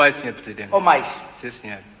 Ou mais, Sr. Presidente. Ou mais. Sim,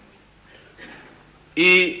 senhor.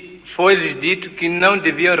 E foi-lhes dito que não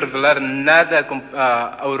deviam revelar nada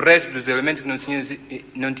ao resto dos elementos que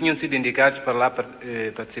não tinham sido indicados para lá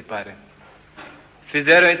participarem.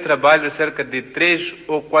 Fizeram esse trabalho cerca de 3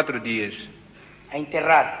 ou 4 dias. A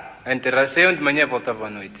enterrar. Saíam de manhã e voltavam à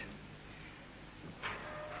noite.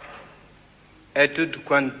 É tudo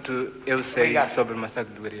quanto eu sei Obrigado. sobre o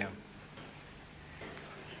massacre do Guarião.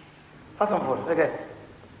 Faça um favor, regresse.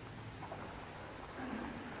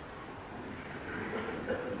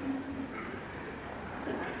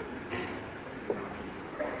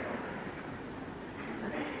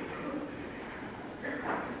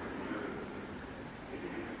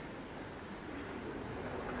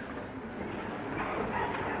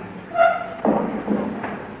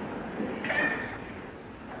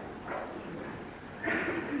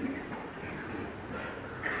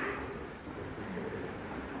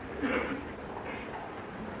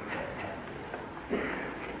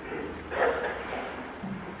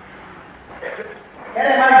 Ela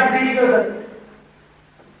é mais difícil.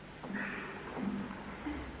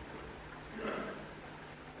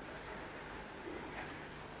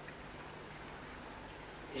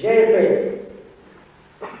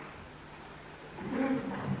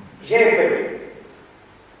 GP.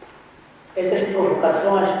 Estas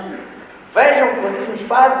provocações, vejam o que vocês nos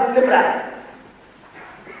fazem lembrar.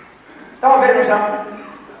 Estão a ver no chão?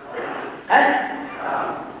 Hã?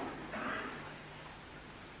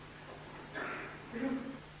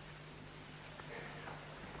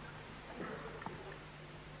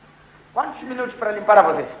 Quantos minutos para limpar a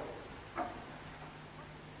vocês?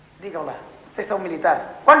 Digam lá, vocês são militares.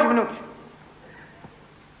 Quantos minutos?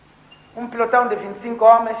 Um pelotão de 25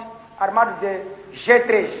 homens armados de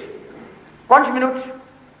G3. Quantos minutos?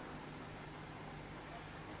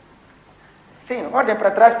 Sim, olhem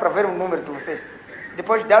para trás para ver o número de vocês.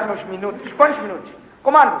 Depois de dar-nos minutos. Quantos minutos?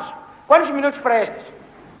 Comandos, quantos minutos para estes?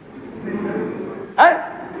 Hã?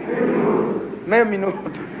 Meio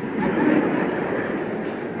minuto.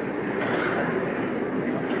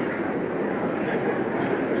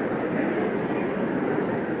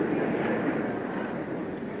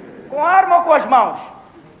 Com a arma ou com as mãos?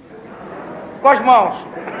 Com as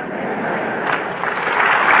mãos.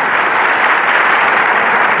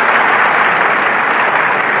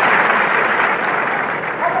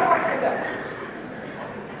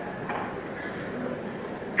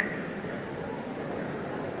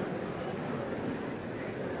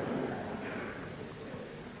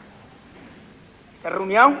 A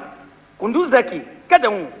reunião conduz aqui, cada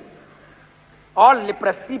um, olhe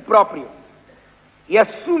para si próprio e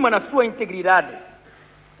assuma na sua integridade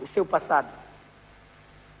o seu passado.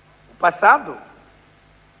 O passado,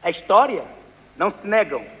 a história, não se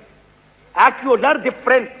negam. Há que olhar de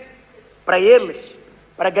frente para eles,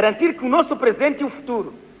 para garantir que o nosso presente e o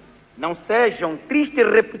futuro não sejam triste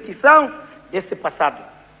repetição desse passado.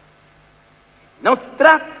 Não se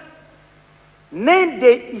trata nem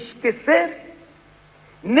de esquecer,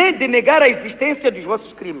 nem de negar a existência dos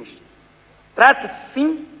vossos crimes. Trata-se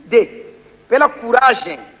sim de, pela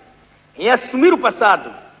coragem em assumir o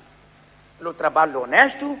passado, pelo trabalho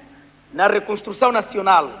honesto na reconstrução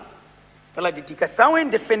nacional, pela dedicação em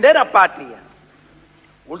defender a pátria,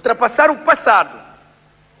 ultrapassar o passado,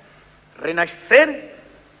 renascer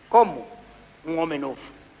como um homem novo.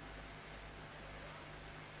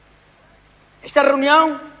 Esta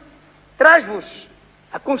reunião traz-vos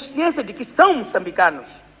a consciência de que são moçambicanos,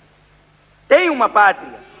 têm uma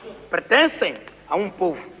pátria, pertencem a um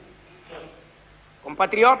povo.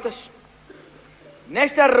 Compatriotas,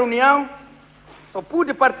 nesta reunião só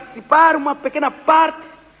pude participar uma pequena parte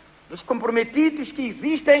dos comprometidos que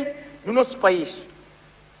existem no nosso país.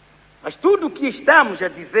 Mas tudo o que estamos a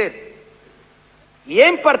dizer, e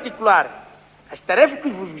em particular as tarefas que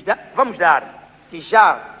vos vamos dar, que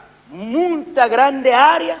já muita grande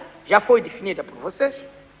área já foi definida por vocês,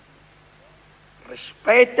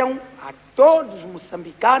 respeitam a todos os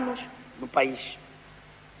moçambicanos no país.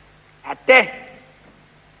 Até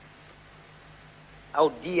ao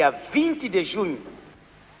dia 20 de junho,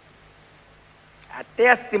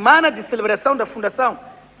 até a semana de celebração da fundação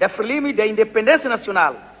da FRELIMO e da Independência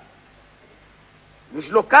Nacional, nos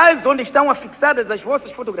locais onde estão afixadas as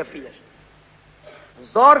vossas fotografias,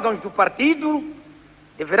 os órgãos do partido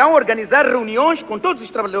deverão organizar reuniões com todos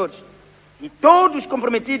os trabalhadores e todos os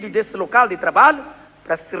comprometidos desse local de trabalho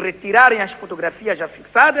para se retirarem as fotografias já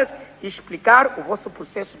fixadas e explicar o vosso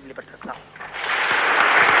processo de libertação.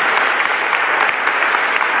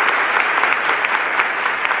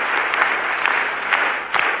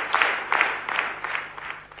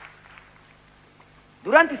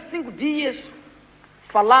 dias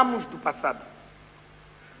falamos do passado.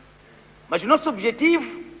 Mas o nosso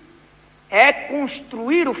objetivo é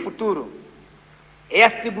construir o futuro, é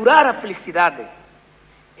assegurar a felicidade,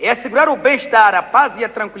 é assegurar o bem-estar, a paz e a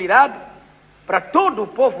tranquilidade para todo o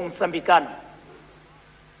povo moçambicano.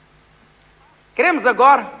 Queremos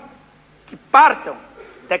agora que partam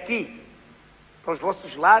daqui para os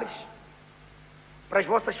vossos lares, para as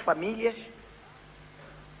vossas famílias,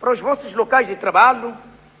 para os vossos locais de trabalho,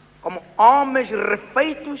 como homens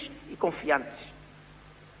refeitos e confiantes.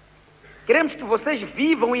 Queremos que vocês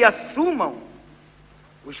vivam e assumam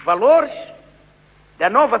os valores da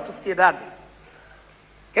nova sociedade.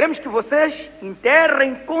 Queremos que vocês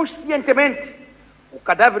enterrem conscientemente o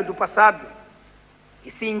cadáver do passado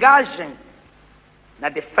e se engajem na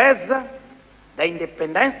defesa da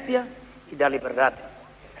independência e da liberdade.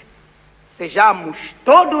 Sejamos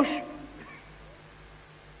todos,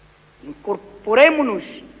 incorporemos-nos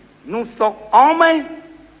num só homem,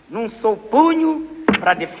 num só punho,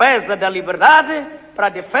 para a defesa da liberdade, para a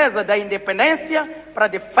defesa da independência, para a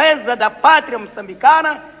defesa da pátria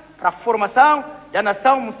moçambicana, para a formação da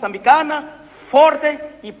nação moçambicana forte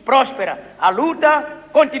e próspera. A luta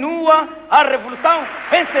continua, a revolução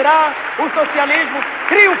vencerá, o socialismo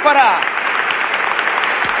triunfará.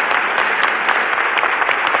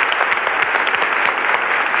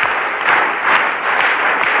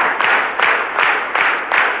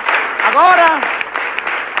 Agora,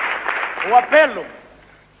 o apelo.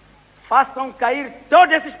 Façam cair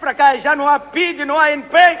todos esses para cá. Já não há PID, não há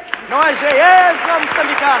NP, não há GES, não há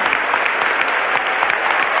moçambicano.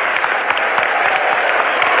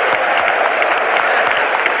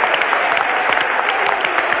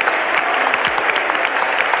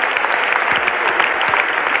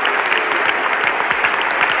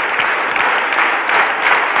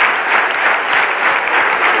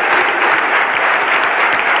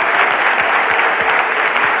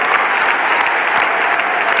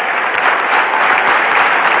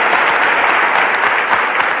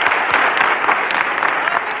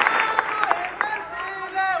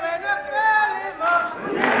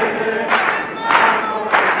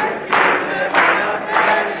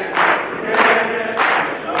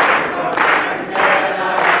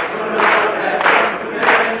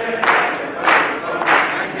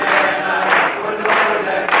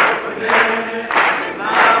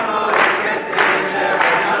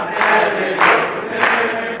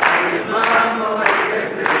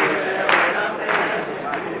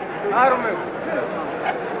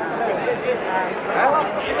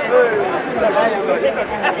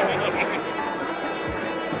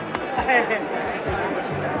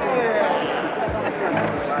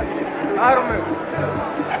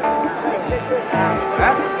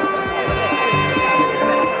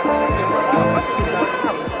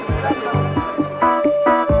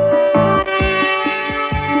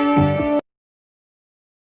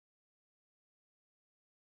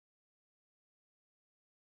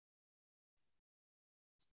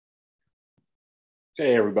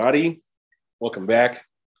 Hey everybody, welcome back.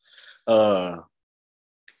 Yeah,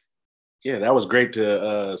 that was great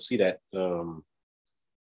to see that.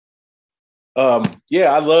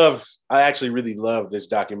 Yeah, I actually really love this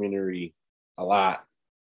documentary a lot.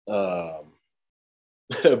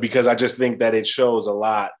 Because I just think that it shows a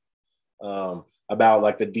lot about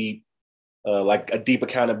like a deep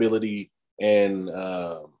accountability and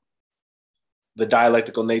the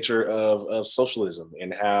dialectical nature of socialism,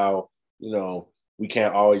 and how, you know, we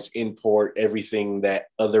can't always import everything that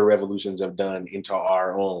other revolutions have done into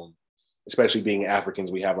our own. Especially being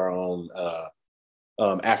Africans, we have our own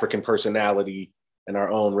African personality and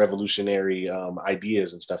our own revolutionary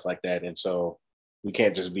ideas and stuff like that. And so we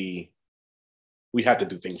can't just be, we have to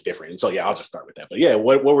do things different. And so, yeah, I'll just start with that. But yeah,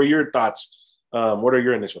 what were your thoughts? What are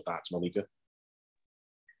your initial thoughts, Monica?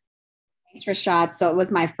 Thanks, Rashad. So it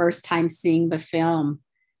was my first time seeing the film,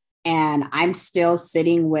 and I'm still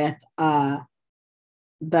sitting with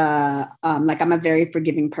like, I'm a very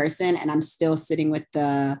forgiving person, and I'm still sitting with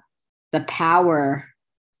the power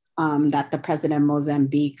that the president of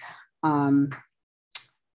Mozambique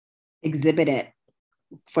exhibited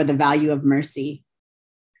for the value of mercy.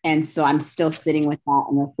 And so I'm still sitting with that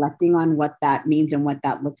and reflecting on what that means and what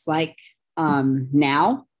that looks like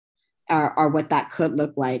now, or what that could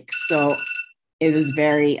look like. So it was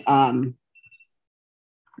very, I'm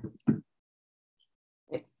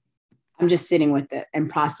just sitting with it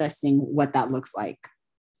and processing what that looks like.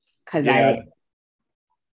 Cause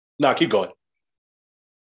No, keep going.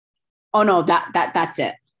 Oh no, that's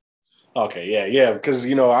it. Okay, yeah, because,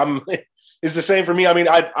 you know, it's the same for me. I mean,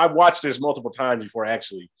 I watched this multiple times before,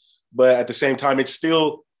 actually, but at the same time, it's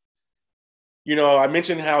still, you know, I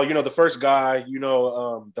mentioned how, you know, the first guy, you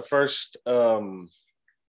know, the first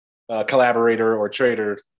collaborator or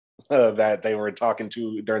trader that they were talking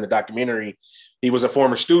to during the documentary, he was a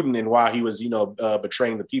former student, and while he was, you know,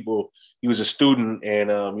 betraying the people, he was a student, and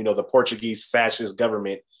you know, the Portuguese fascist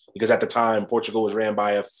government, because at the time Portugal was ran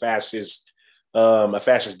by a fascist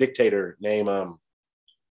dictator named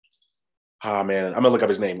oh man, I'm gonna look up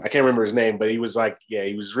his name. I can't remember his name, but he was like, yeah,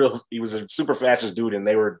 he was a super fascist dude, and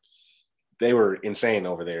they were insane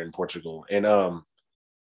over there in Portugal. And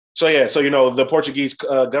so yeah, so you know, the Portuguese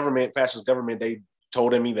government, fascist government, they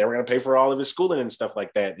told him they were going to pay for all of his schooling and stuff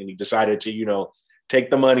like that, and he decided to, you know, take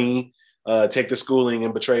the money, take the schooling,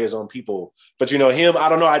 and betray his own people. But you know, him, I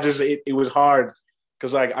don't know, it was hard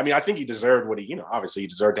because, like, I mean, I think he deserved what he, you know, obviously he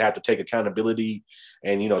deserved to have to take accountability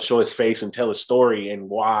and, you know, show his face and tell his story and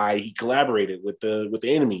why he collaborated with the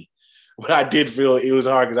enemy. But I did feel it was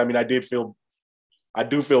hard because, I mean, I do feel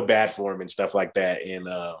bad for him and stuff like that. And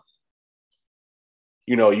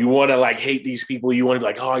you know, you want to like hate these people. You want to be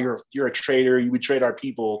like, oh, you're a traitor. You betrayed our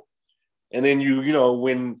people. And then you know,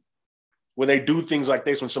 when they do things like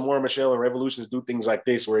this, when Samora Machel and revolutions do things like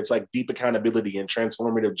this, where it's like deep accountability and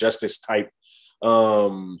transformative justice type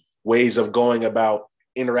ways of going about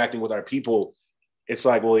interacting with our people, it's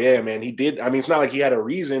like, well, yeah, man, he did. I mean, it's not like he had a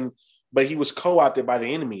reason, but he was co-opted by the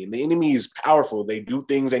enemy, and the enemy is powerful. They do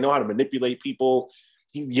things. They know how to manipulate people.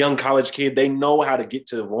 He's a young college kid. They know how to get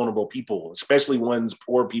to vulnerable people, especially ones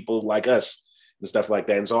poor people like us and stuff like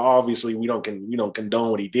that. And so obviously we don't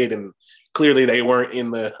condone what he did. And clearly they weren't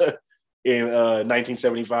in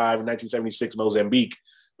 1975, 1976 Mozambique.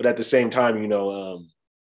 But at the same time, you know,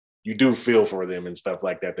 you do feel for them and stuff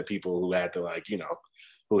like that. The people who had to, like, you know,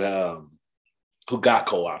 who got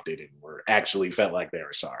co-opted and were actually felt like they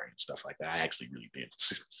were sorry and stuff like that. I actually really did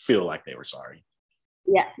feel like they were sorry.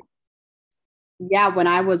 Yeah. Yeah, when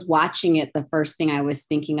I was watching it, the first thing I was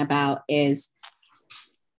thinking about is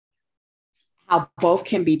how both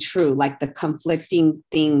can be true. Like the conflicting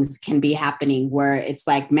things can be happening where it's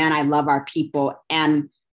like, man, I love our people. And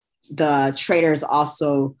the traitors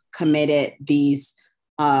also committed these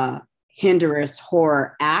hinderous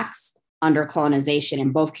horror acts under colonization,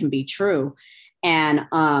 and both can be true. And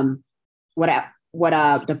what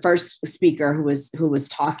the first speaker who was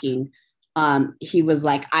talking, he was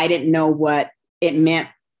like, I didn't know what it meant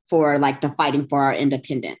for like the fighting for our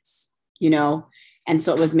independence, you know? And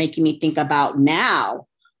so it was making me think about now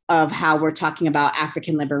of how we're talking about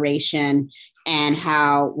African liberation and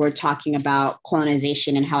how we're talking about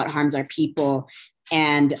colonization and how it harms our people.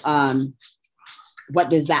 And what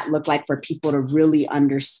does that look like for people to really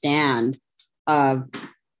understand of,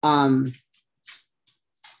 you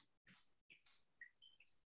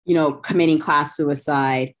know, committing class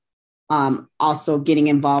suicide, also getting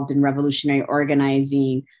involved in revolutionary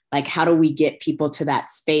organizing. Like, how do we get people to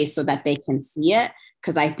that space so that they can see it?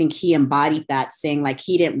 Because I think he embodied that, saying like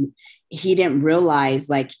he didn't realize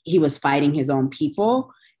like he was fighting his own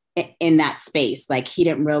people in that space. Like he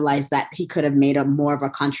didn't realize that he could have made more of a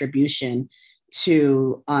contribution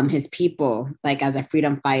to his people, like as a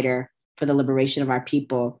freedom fighter for the liberation of our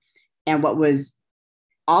people. And what was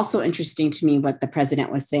also interesting to me, what the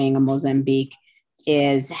president was saying in Mozambique,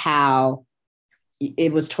 is how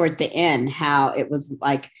it was toward the end, how it was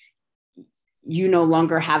like, you no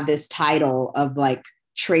longer have this title of like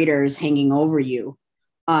traitors hanging over you.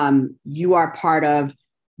 You are part of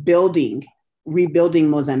rebuilding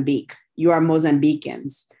Mozambique. You are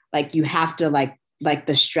Mozambicans. Like you have to like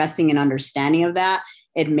the stressing and understanding of that.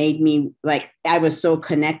 It made me like, I was so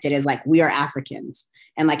connected as like, we are Africans,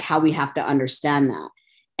 and like how we have to understand that.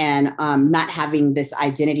 And not having this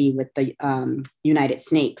identity with the United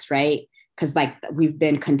Snakes, right? Because like we've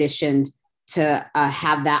been conditioned to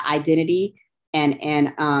have that identity, and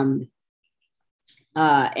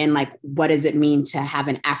like what does it mean to have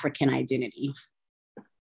an African identity?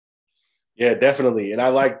 Yeah, definitely. And I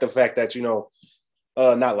like the fact that, you know,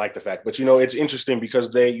 not like the fact, but, you know, it's interesting because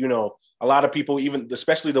they, you know, a lot of people, even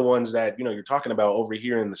especially the ones that, you know, you're talking about over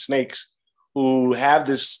here in the Snakes, who have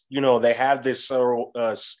this, you know, they have this sort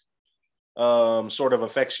of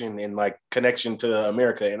affection and like connection to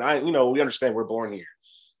America. And you know, we understand we're born here.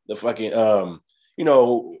 The fucking, you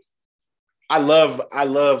know, I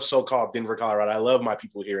love so-called Denver, Colorado. I love my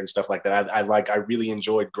people here and stuff like that. I really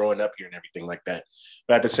enjoyed growing up here and everything like that.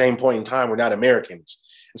 But at the same point in time, we're not Americans.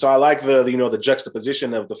 And so I like the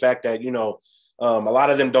juxtaposition of the fact that, you know, a lot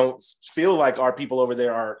of them don't feel like our people over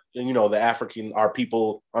there are, you know, our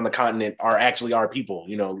people on the continent are actually our people.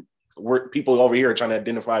 You know, people over here are trying to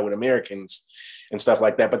identify with Americans and stuff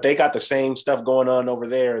like that. But they got the same stuff going on over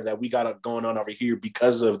there that we got going on over here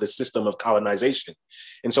because of the system of colonization.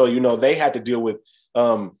 And so, they had to deal with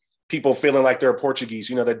people feeling like they're Portuguese.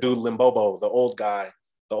 That dude Limbobo, the old guy,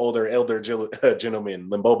 the elder gentleman,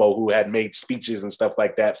 Limbobo, who had made speeches and stuff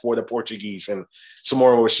like that for the Portuguese. And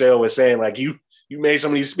Samora Machel was saying, like, you made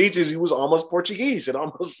some of these speeches, he was almost Portuguese. It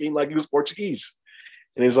almost seemed like he was Portuguese.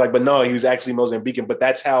 And he's like, but no, he was actually Mozambican. But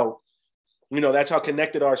that's how, that's how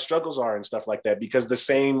connected our struggles are and stuff like that, because the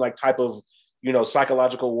same like type of,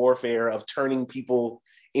 psychological warfare of turning people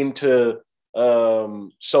into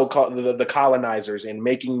so-called the colonizers and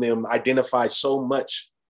making them identify so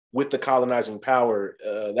much with the colonizing power.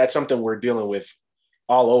 That's something we're dealing with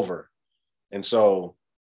all over. And so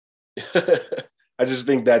I just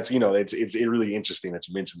think that's, it's really interesting that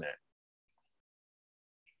you mentioned that.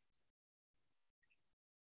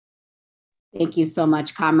 Thank you so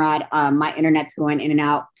much, comrade. My internet's going in and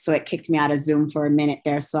out, so it kicked me out of Zoom for a minute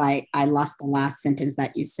there. So I lost the last sentence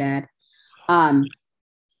that you said. But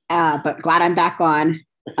glad I'm back on.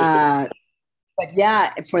 But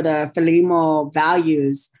yeah, for the FRELIMO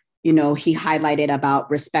values, he highlighted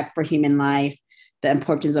about respect for human life, the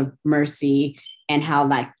importance of mercy, and how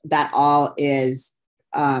like that all is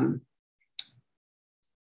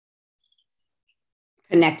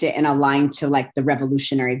connected and aligned to like the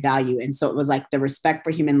revolutionary value. And so it was like the respect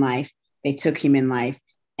for human life, they took human life,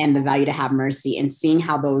 and the value to have mercy, and seeing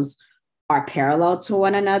how those are parallel to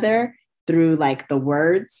one another through like the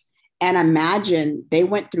words. And imagine they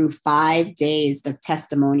went through 5 days of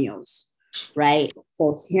testimonials, right?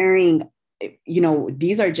 So hearing,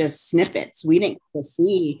 these are just snippets. We didn't get to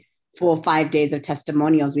see full 5 days of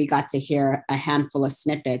testimonials. We got to hear a handful of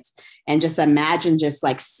snippets, and just imagine just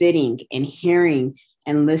like sitting and hearing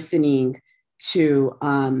and listening to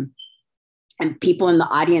and people in the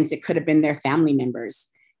audience. It could have been their family members,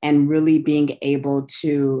 and really being able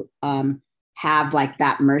to have like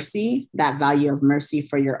that mercy, that value of mercy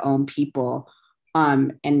for your own people.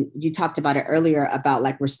 And you talked about it earlier about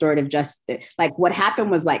like restorative justice. Like what happened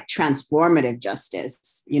was like transformative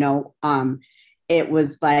justice. It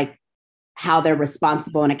was like how they're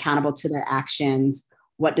responsible and accountable to their actions.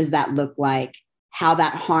 What does that look like? How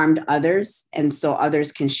that harmed others, and so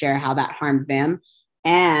others can share how that harmed them.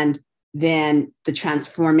 And then the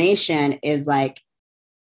transformation is like,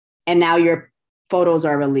 and now your photos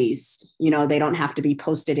are released. They don't have to be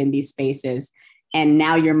posted in these spaces. And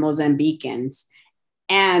now you're Mozambicans,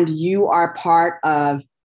 and you are part of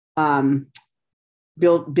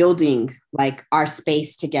building like our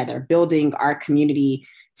space together, building our community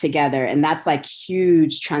together. And that's like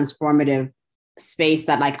huge transformative space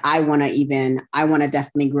that like I want to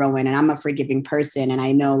definitely grow in. And I'm a forgiving person. And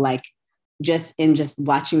I know like just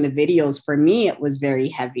watching the videos, for me, it was very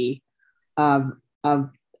heavy of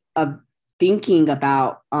thinking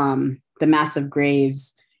about the massive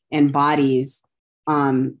graves and bodies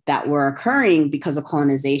that were occurring because of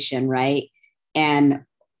colonization, right? And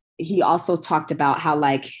he also talked about how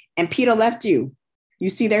like, and PETA left you. You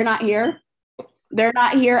see, they're not here. They're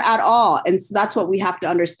not here at all. And so that's what we have to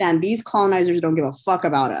understand. These colonizers don't give a fuck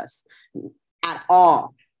about us at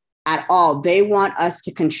all. At all. They want us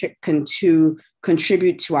to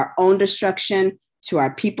contribute to our own destruction, to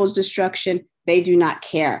our people's destruction. They do not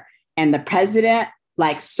care. And the president,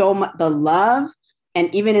 like so much, the love,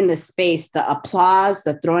 and even in the space, the applause,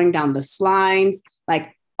 the throwing down the slides,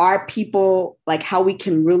 like our people, like how we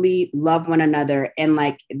can really love one another. And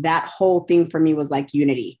like that whole thing for me was like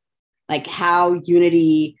unity. Like how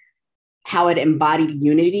it embodied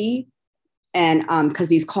unity. And because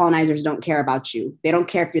these colonizers don't care about you. They don't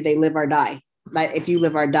care if they live or die. Like if you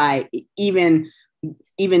live or die, even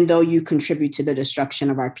though you contribute to the destruction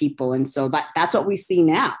of our people. And so that's what we see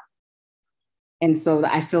now. And so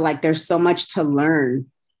I feel like there's so much to learn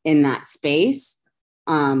in that space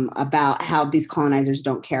about how these colonizers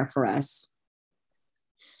don't care for us.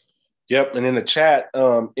 Yep. And in the chat,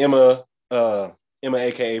 Emma,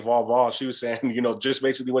 aka Vol, she was saying, just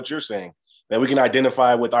basically what you're saying, that we can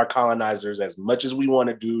identify with our colonizers as much as we want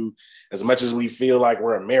to do, as much as we feel like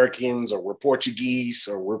we're Americans or we're Portuguese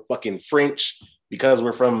or we're fucking French because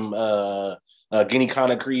we're from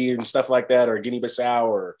Guinea-Conakry and stuff like that, or Guinea-Bissau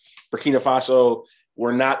or Burkina Faso.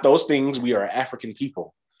 We're not those things. We are African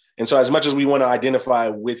people. And so as much as we want to identify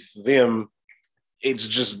with them, it's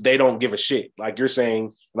just, they don't give a shit. Like you're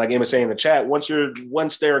saying, like Emma saying in the chat, once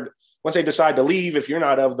they decide to leave, if you're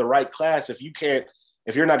not of the right class, if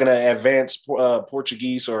you're not going to advance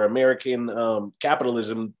Portuguese or American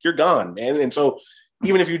capitalism, you're gone, man. And so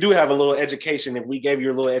even if you do have a little education, if we gave you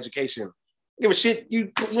a little education, give a shit.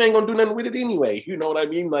 You ain't gonna do nothing with it anyway. You know what I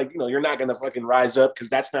mean? Like, you're not gonna fucking rise up because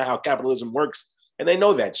that's not how capitalism works, and they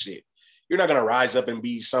know that shit. You're not gonna rise up and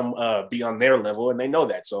be on their level, and they know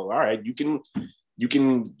that. So, all right, you can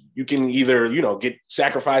either get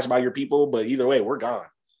sacrificed by your people, but either way, we're gone.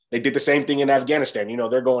 They did the same thing in Afghanistan.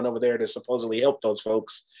 They're going over there to supposedly help those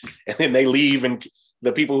folks, and then they leave, and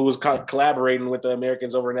the people who was collaborating with the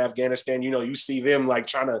Americans over in Afghanistan, you see them like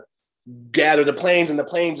trying to gather the planes, and the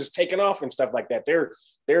planes is taking off and stuff like that.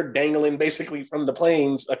 They're dangling basically from the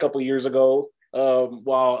planes a couple of years ago,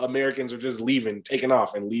 while Americans are just taking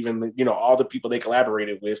off and leaving all the people they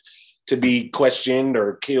collaborated with to be questioned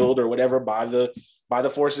or killed or whatever by the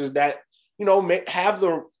forces that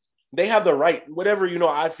they have the right, whatever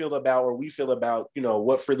I feel about or we feel about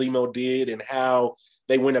what FRELIMO did and how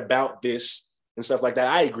they went about this and stuff like that.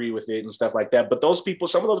 I agree with it and stuff like that. But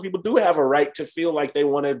some of those people do have a right to feel like they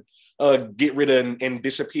want to get rid of and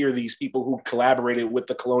disappear these people who collaborated with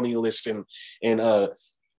the colonialists and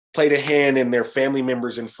played a hand in their family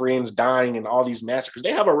members and friends dying and all these massacres.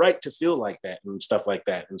 They have a right to feel like that and stuff like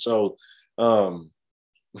that. And so,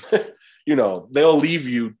 they'll leave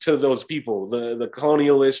you to those people, the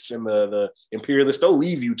colonialists and the imperialists. They'll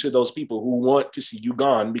leave you to those people who want to see you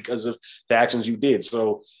gone because of the actions you did.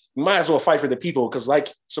 So you might as well fight for the people, because like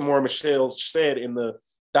Samora Michelle said in the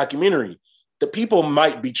documentary, the people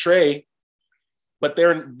might betray, but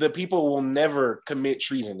the people will never commit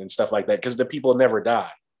treason and stuff like that, because the people never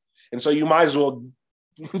die. And so you might as well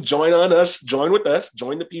join with us, join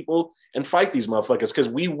the people and fight these motherfuckers, because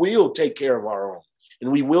we will take care of our own.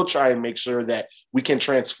 And we will try and make sure that we can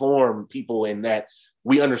transform people and that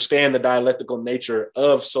we understand the dialectical nature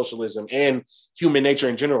of socialism and human nature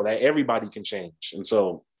in general, that everybody can change. And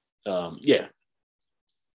so, yeah.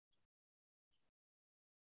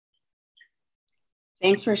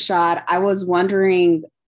 Thanks, Rashad. I was wondering,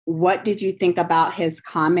 what did you think about his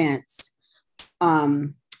comments,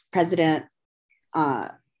 President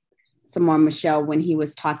Samora Michelle, when he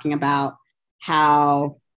was talking about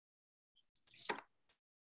how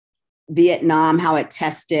Vietnam, how it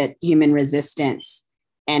tested human resistance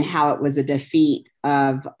and how it was a defeat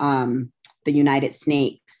of the United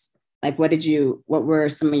Snakes? Like, what were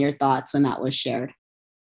some of your thoughts when that was shared?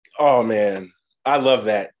 Oh man, I love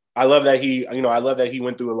that. I love that he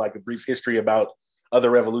went through like a brief history about other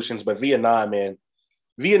revolutions, but Vietnam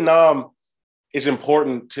is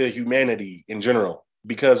important to humanity in general,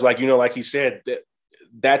 because like he said,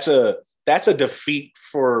 that's a defeat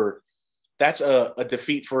for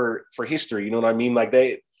history. You know what I mean? Like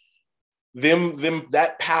that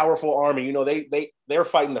powerful army, they're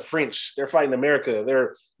fighting the French, they're fighting America,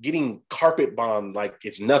 they're getting carpet bombed like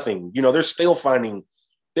it's nothing. They're still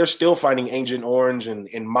finding Agent Orange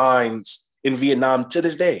and mines in Vietnam to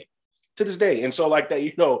this day. And so like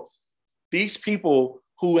that, these people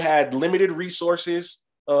who had limited resources,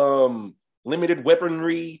 limited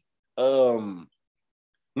weaponry,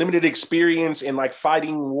 limited experience in like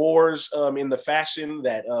fighting wars in the fashion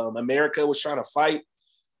that America was trying to fight.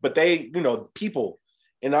 But they, people,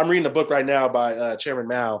 and I'm reading a book right now by Chairman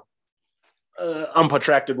Mao,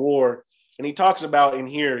 Unprotracted War. And he talks about in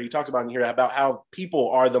here about how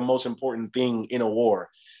people are the most important thing in a war.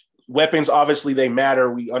 Weapons, obviously, they matter.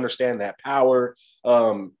 We understand that. Power,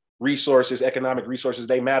 resources, economic resources,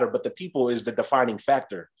 they matter. But the people is the defining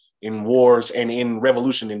factor in wars and in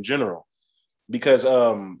revolution in general. Because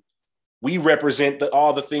we represent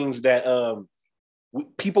all the things that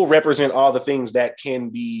people represent all the things that can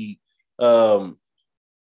be.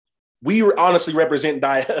 We honestly represent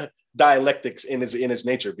dialectics in its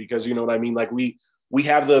nature, because you know what I mean. Like we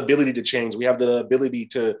have the ability to change. We have the ability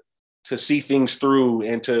to see things through,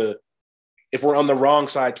 and to, if we're on the wrong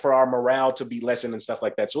side, for our morale to be lessened and stuff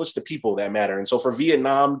like that. So it's the people that matter. And so for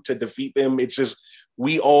Vietnam to defeat them, it's just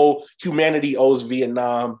humanity owes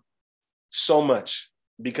Vietnam so much,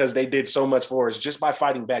 because they did so much for us just by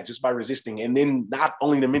fighting back, just by resisting. And then not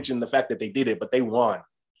only to mention the fact that they did it, but they won.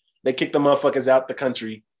 They kicked the motherfuckers out the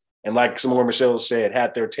country. And like Samora Michelle said,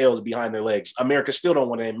 had their tails behind their legs. America still don't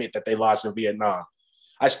want to admit that they lost in Vietnam.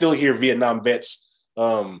 I still hear Vietnam vets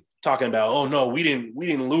talking about, oh no, we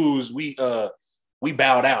didn't lose. We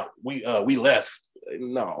bowed out. We left.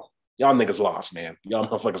 No, y'all niggas lost, man. Y'all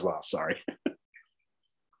motherfuckers lost. Sorry.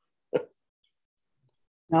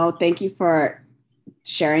 No, thank you for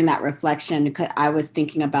sharing that reflection, because I was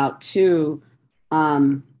thinking about too,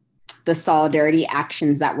 the solidarity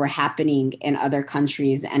actions that were happening in other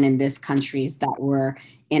countries and in this countries that were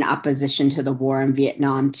in opposition to the war in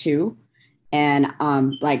Vietnam too. And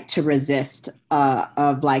like to resist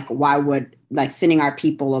of like, why would like sending our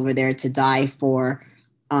people over there to die for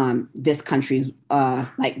this country's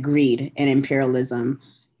like greed and imperialism.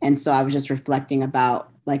 And so I was just reflecting about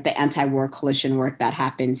like the anti-war coalition work that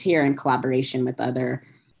happens here in collaboration with other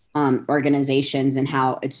organizations, and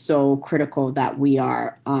how it's so critical that we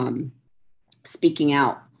are speaking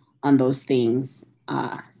out on those things.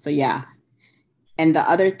 So yeah. And the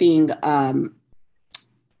other thing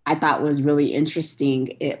I thought was really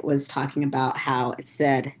interesting, it was talking about how it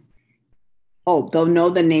said, oh, they'll know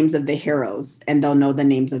the names of the heroes and they'll know the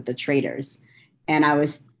names of the traitors.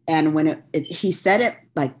 And when he said it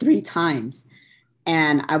like 3 times,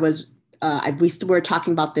 and we were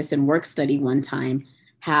talking about this in work study one time,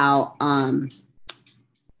 how I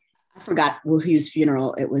forgot whose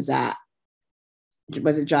funeral it was at.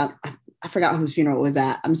 Was it John? I forgot whose funeral it was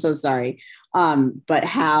at. I'm so sorry. But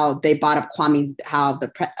how they bought up how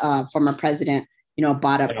the former president,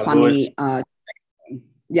 bought up Kwame.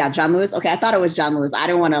 Yeah, John Lewis. Okay, I thought it was John Lewis. I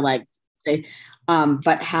don't want to like say,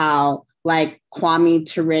 but how like Kwame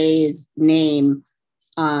Ture's name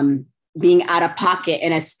being out of pocket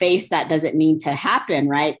in a space that doesn't need to happen,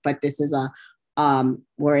 right? But this is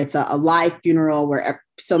where it's a live funeral where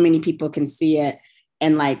so many people can see it,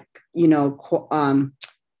 and like Kwame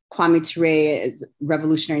Ture is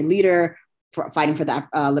revolutionary leader fighting for the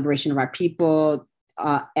liberation of our people,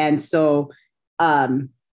 and so.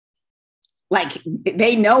 Like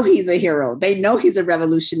they know he's a hero. They know he's a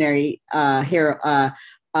revolutionary hero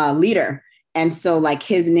leader. And so like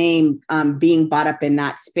his name being brought up in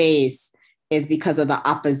that space is because of the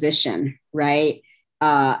opposition, right?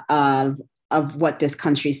 Of what this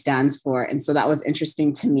country stands for. And so that was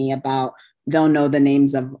interesting to me about they'll know the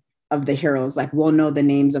names of the heroes, like we'll know the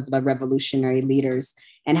names of the revolutionary leaders,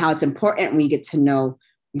 and how it's important we get to know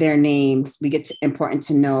their names. Important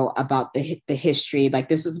to know about the history. Like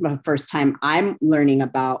this was my first time I'm learning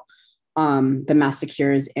about the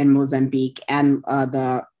massacres in Mozambique and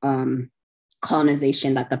the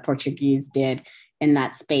colonization that the Portuguese did in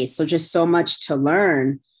that space. So just so much to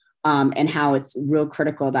learn, and how it's real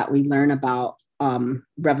critical that we learn about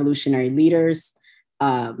revolutionary leaders,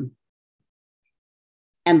 and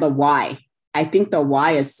the why. I think the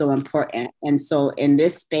why is so important. And so in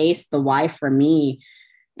this space, the why for me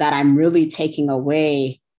that I'm really taking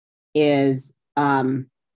away is the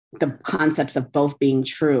concepts of both being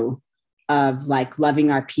true, of like loving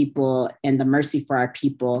our people and the mercy for our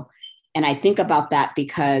people. And I think about that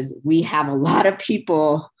because we have a lot of our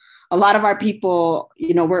people,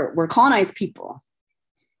 we're colonized people,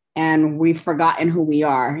 and we've forgotten who we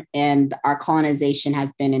are, and our colonization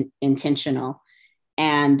has been intentional,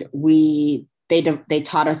 and they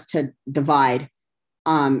taught us to divide.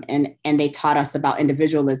 And they taught us about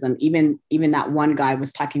individualism. Even that one guy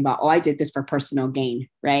was talking about, oh, I did this for personal gain,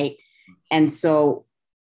 right? And so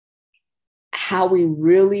how we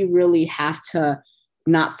really, really have to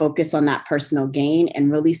not focus on that personal gain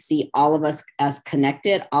and really see all of us as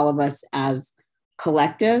connected, all of us as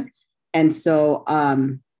collective. And so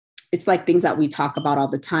it's like things that we talk about all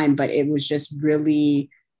the time, but it was just really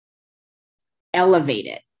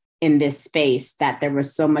elevated in this space that there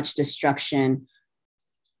was so much destruction,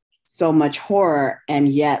 so much horror, and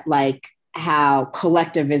yet like how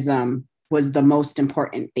collectivism was the most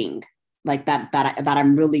important thing, like that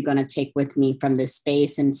I'm really going to take with me from this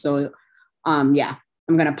space. And so, yeah,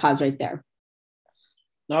 I'm going to pause right there.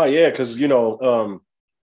 No, yeah, because to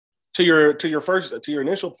your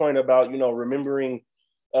initial point about remembering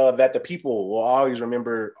that the people will always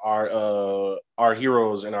remember our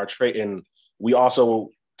heroes and our trait, and we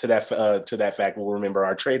also to that fact will remember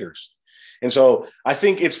our traitors. And so I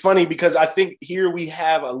think it's funny because I think here we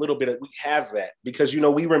have that because,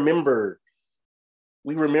 we remember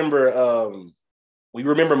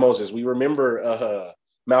Moses, we remember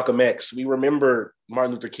Malcolm X, we remember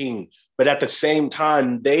Martin Luther King, but at the same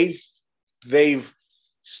time, they've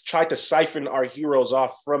tried to siphon our heroes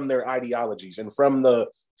off from their ideologies and from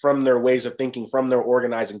their ways of thinking, from their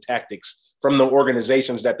organizing tactics, from the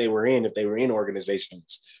organizations that they were in, if they were in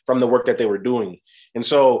organizations, from the work that they were doing. And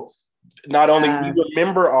so not only we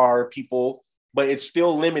remember our people, but it's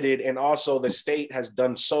still limited. And also the state has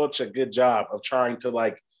done such a good job of trying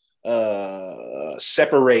to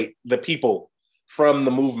separate the people from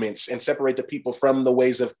the movements and separate the people from the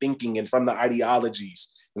ways of thinking and from the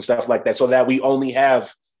ideologies and stuff like that, so that we only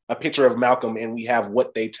have a picture of Malcolm and we have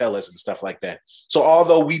what they tell us and stuff like that. So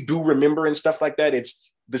although we do remember and stuff like that,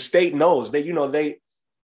 it's the state knows that,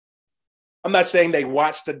 I'm not saying they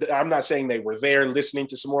watched I'm not saying they were there listening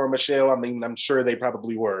to Samora Machel. I mean, I'm sure they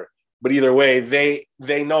probably were, but either way,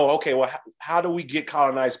 they know, okay, well, how do we get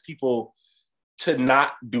colonized people to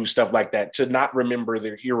not do stuff like that, to not remember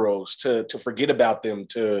their heroes, to forget about them,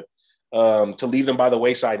 to to leave them by the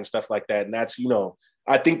wayside and stuff like that. And that's, you know,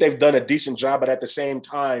 I think they've done a decent job, but at the same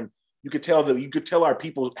time, you could tell our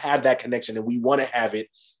people have that connection and we want to have it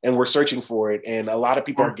and we're searching for it. And a lot of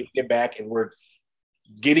people are getting it back, and we're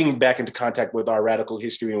getting back into contact with our radical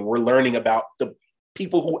history, and we're learning about the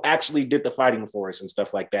people who actually did the fighting for us and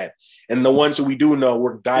stuff like that. And the ones who we do know,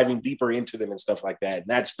 we're diving deeper into them and stuff like that. And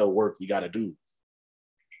that's the work we got to do.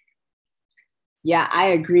 Yeah, I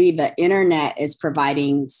agree. The internet is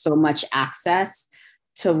providing so much access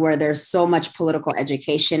to where there's so much political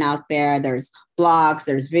education out there. There's blogs,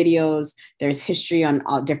 there's videos, there's history on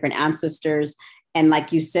all different ancestors. And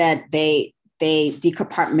like you said, they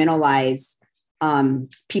decompartmentalize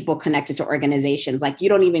people connected to organizations. Like you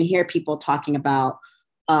don't even hear people talking about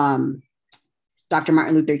Dr.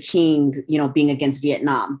 Martin Luther King, you know, being against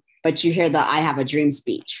Vietnam, but you hear the "I Have a Dream"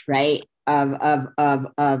 speech, right?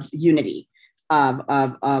 Of unity, of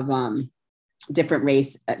different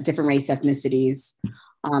race ethnicities.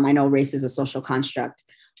 I know race is a social construct,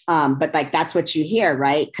 but like that's what you hear,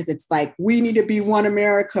 right? Because it's like we need to be one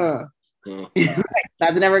America.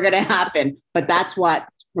 That's never going to happen. But that's what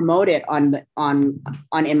promoted on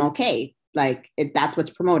MLK. Like that's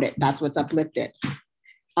what's promoted. That's what's uplifted.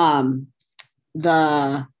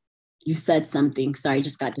 You said something. Sorry, I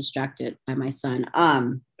just got distracted by my son.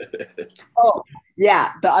 Oh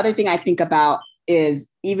yeah. The other thing I think about is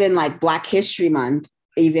even like Black History Month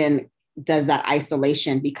even does that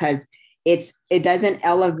isolation, because it doesn't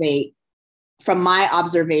elevate, from my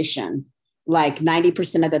observation, like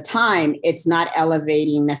 90% of the time, it's not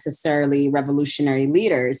elevating necessarily revolutionary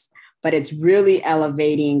leaders, but it's really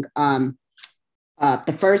elevating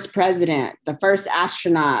the first president, the first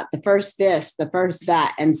astronaut, the first this, the first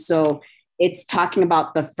that. And so it's talking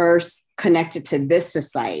about the first connected to this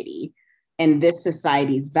society and this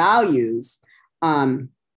society's values,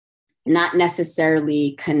 not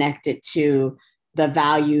necessarily connected to the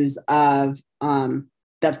values of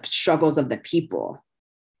the struggles of the people.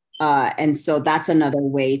 And so that's another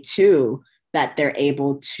way too, that they're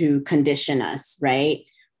able to condition us, right?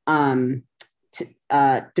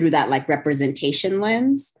 Through that like representation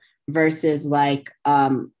lens versus like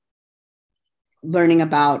learning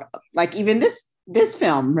about like even this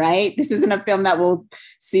film, right? This isn't a film that we'll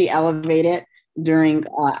see elevated during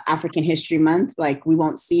African History Month. Like we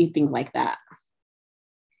won't see things like that.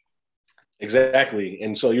 Exactly.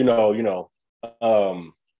 And so,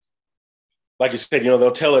 like you said,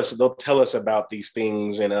 they'll tell us about these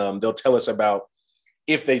things, and they'll tell us about,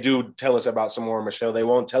 if they do tell us about Samora Machel, they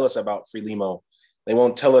won't tell us about FRELIMO. They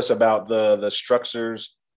won't tell us about the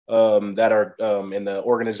structures that are in the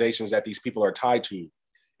organizations that these people are tied to.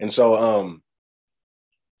 And so,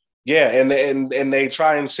 and they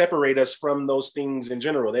try and separate us from those things in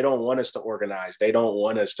general. They don't want us to organize. They don't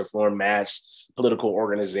want us to form mass political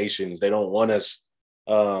organizations. They don't want us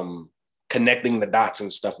connecting the dots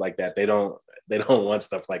and stuff like that. They don't want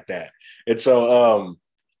stuff like that. And so,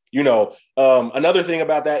 another thing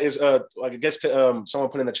about that is, I guess someone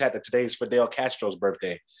put in the chat that today is Fidel Castro's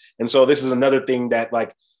birthday. And so this is another thing that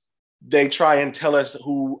like they try and tell us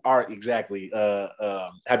who are exactly.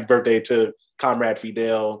 Happy birthday to Comrade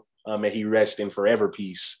Fidel. May he rest in forever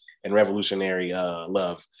peace and revolutionary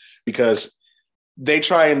love. Because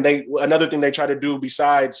another thing they try to do,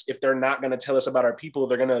 besides if they're not going to tell us about our people,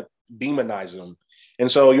 they're going to demonize them. And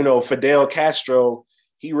so, Fidel Castro,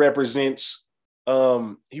 he represents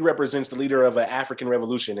the leader of an African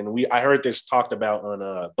revolution. And I heard this talked about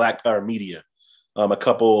on Black Power Media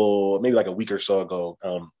maybe like a week or so ago.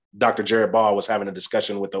 Dr. Jared Ball was having a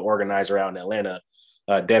discussion with the organizer out in Atlanta,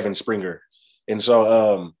 Devin Springer. And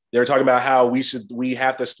so they were talking about how we should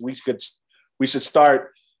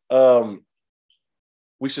start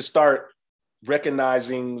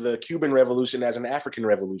recognizing the Cuban Revolution as an African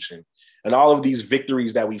revolution, and all of these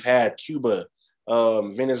victories that we've had, Cuba,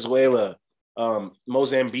 Venezuela,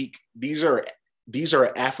 Mozambique, these are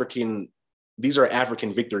African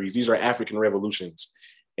victories. These are African revolutions.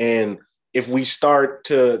 And if we start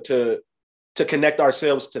to connect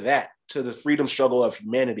ourselves to that, to the freedom struggle of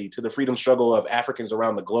humanity, to the freedom struggle of Africans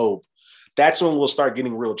around the globe, that's when we'll start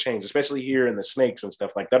getting real change, especially here in the Snakes and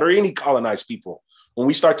stuff like that, or any colonized people. When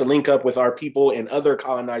we start to link up with our people and other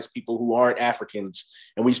colonized people who aren't Africans,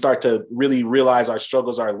 and we start to really realize our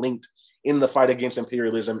struggles are linked in the fight against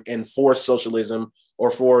imperialism and for socialism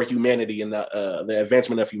or for humanity and the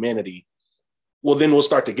advancement of humanity, well, then we'll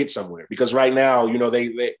start to get somewhere. Because right now,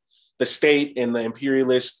 the state and the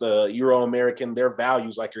imperialists, the Euro-American, their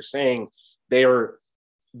values, like you're saying, they're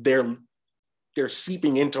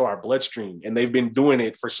seeping into our bloodstream, and they've been doing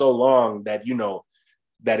it for so long that,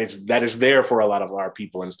 is there for a lot of our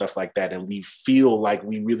people and stuff like that. And we feel like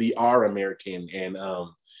we really are American. And,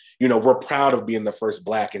 you know, we're proud of being the first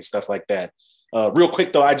Black and stuff like that. Real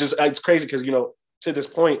quick, though, it's crazy because, you know, to this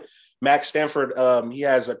point, Max Stanford, he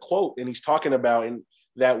has a quote and he's talking about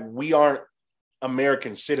that we aren't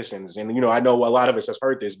American citizens. And, you know, I know a lot of us has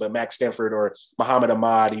heard this, but Max Stanford or Muhammad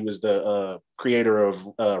Ahmad, he was the creator of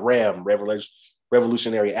RAM,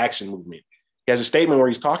 Revolutionary Action Movement. He has a statement where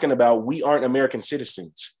he's talking about we aren't American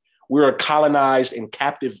citizens. We're a colonized and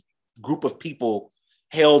captive group of people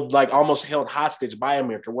almost held hostage by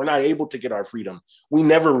America. We're not able to get our freedom. We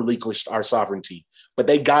never relinquished our sovereignty, but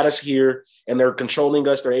they got us here and they're controlling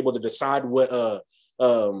us. They're able to decide what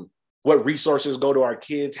resources go to our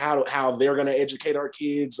kids, how they're going to educate our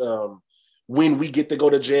kids, when we get to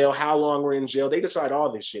go to jail, how long we're in jail. They decide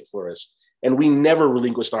all this shit for us. And we never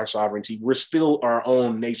relinquished our sovereignty. We're still our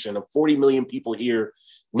own nation of 40 million people here,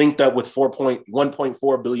 linked up with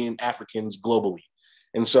 1.4 billion Africans globally.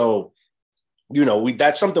 And so, you know,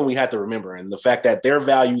 that's something we have to remember. And the fact that their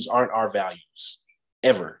values aren't our values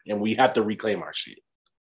ever. And we have to reclaim our shit.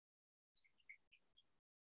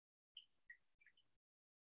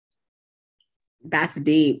 That's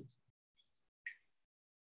deep.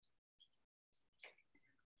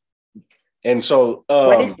 And so,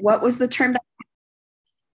 what was the term?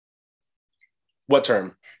 What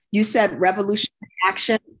term? You said revolutionary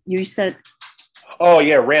action. You said. Oh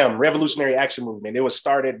yeah, RAM, Revolutionary Action Movement. It was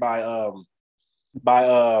started by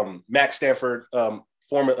Max Stanford,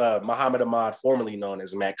 Muhammad Ahmad, formerly known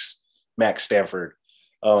as Max Stanford.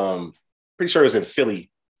 Pretty sure it was in Philly.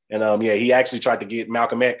 And yeah, he actually tried to get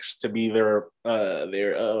Malcolm X to be their you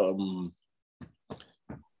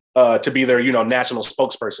know, national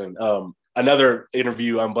spokesperson. Another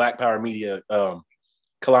interview on Black Power Media, Kalanji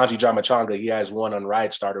Jamachanga, he has one on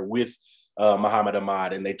Riot Starter with Muhammad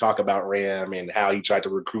Ahmad, and they talk about RAM and how he tried to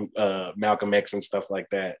recruit Malcolm X and stuff like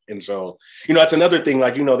that. And so, you know, that's another thing.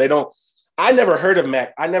 Like, you know, I never heard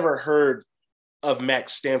of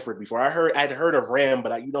Max Stanford before. I'd heard of RAM,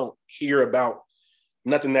 but you don't hear about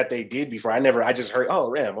nothing that they did before. I just heard, oh,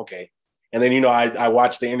 RAM, okay. And then, you know, I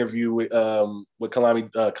watched the interview with Kalanji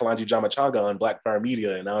Jamachanga on Black Power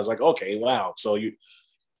Media, and I was like, okay, wow. So you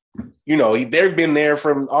know, they've been there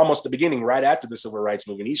from almost the beginning, right after the Civil Rights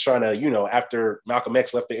Movement. He's trying to, you know, after Malcolm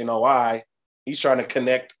X left the NOI, he's trying to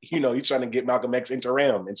connect, you know, he's trying to get Malcolm X into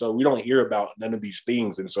RAM. And so we don't hear about none of these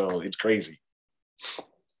things. And so it's crazy.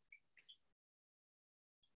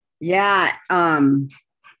 Yeah.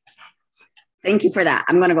 Thank you for that.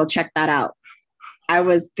 I'm going to go check that out. I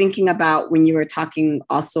was thinking about when you were talking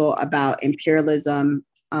also about imperialism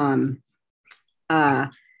and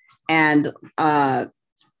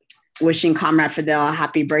wishing Comrade Fidel a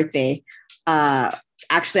happy birthday.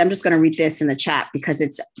 Actually, I'm just going to read this in the chat because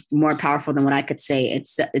it's more powerful than what I could say.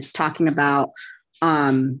 It's talking about,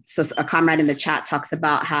 so a comrade in the chat talks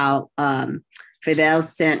about how Fidel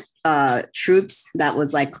sent troops that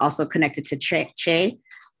was like also connected to Che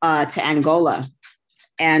to Angola.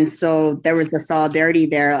 And so there was the solidarity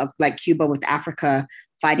there of like Cuba with Africa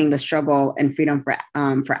fighting the struggle and freedom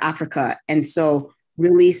for Africa. And so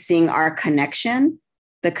really seeing our connection,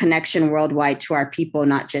 the connection worldwide to our people,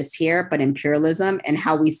 not just here, but imperialism, and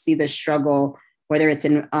how we see the struggle, whether it's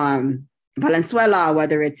in Venezuela,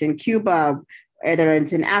 whether it's in Cuba, whether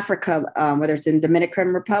it's in Africa, whether it's in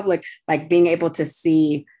Dominican Republic, like being able to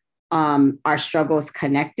see our struggles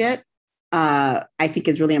connected, I think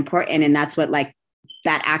is really important. And that's what like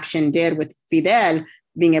that action did with Fidel,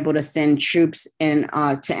 being able to send troops in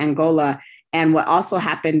to Angola. And what also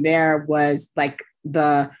happened there was like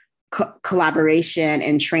the collaboration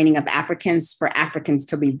and training of Africans for Africans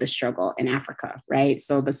to leave the struggle in Africa, right?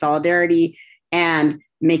 So the solidarity and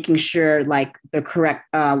making sure like the correct,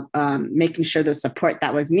 making sure the support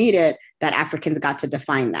that was needed, that Africans got to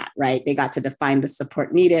define that, right? They got to define the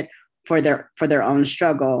support needed for their own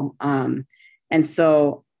struggle. And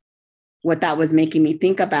so what that was making me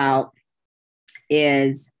think about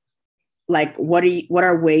is like, what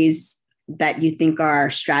are ways that you think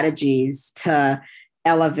are strategies to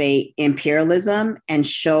elevate imperialism and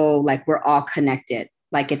show like we're all connected,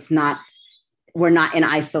 like we're not in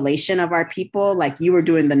isolation of our people. Like you were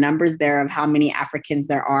doing the numbers there of how many Africans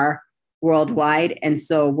there are worldwide. And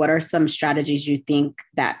so what are some strategies you think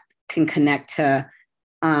that can connect to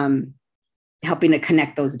helping to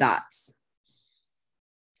connect those dots?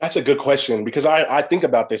 That's a good question, because I think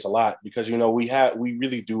about this a lot, because, you know, we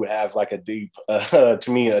really do have like a deep, to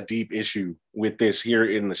me, a deep issue with this here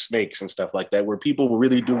in the snakes and stuff like that, where people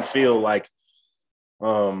really do feel like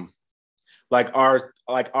our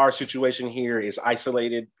situation here is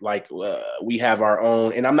isolated. Like we have our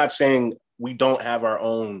own, and I'm not saying we don't have our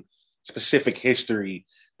own specific history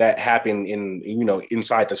that happened in, you know,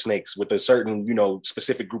 inside the snakes with a certain, you know,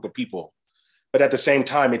 specific group of people. But at the same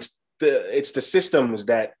time, it's the systems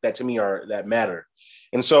that to me that matter.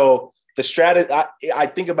 And so the strategy, I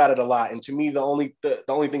think about it a lot. And to me, the only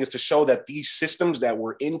thing is to show that these systems that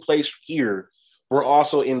were in place here were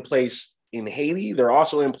also in place in Haiti. They're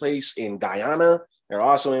also in place in Guyana. They're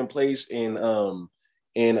also in place in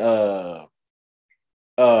Africa,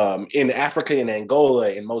 in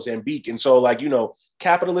Angola, in Mozambique. And so, like, you know,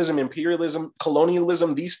 capitalism, imperialism,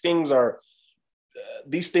 colonialism, these things are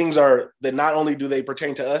that not only do they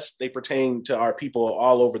pertain to us, they pertain to our people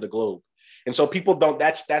all over the globe. And so people don't,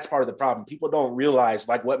 that's part of the problem. People don't realize,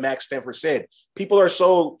 like what Max Stanford said,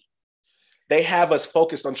 they have us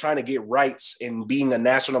focused on trying to get rights and being a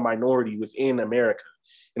national minority within America,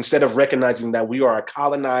 instead of recognizing that we are a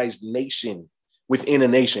colonized nation within a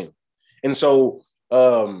nation. And so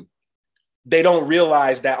they don't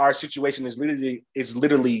realize that our situation is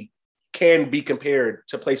literally can be compared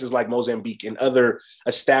to places like Mozambique and other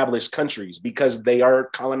established countries, because they are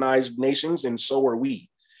colonized nations and so are we.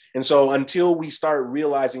 And so until we start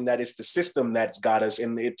realizing that it's the system that's got us,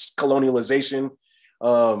 and it's colonialization,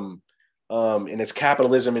 and it's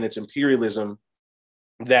capitalism and it's imperialism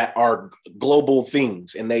that are global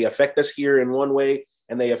things, and they affect us here in one way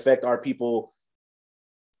and they affect our people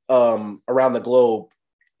around the globe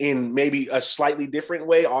in maybe a slightly different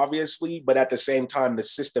way, obviously, but at the same time, the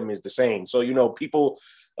system is the same. So, you know, people,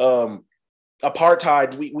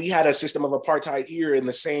 apartheid, we had a system of apartheid here in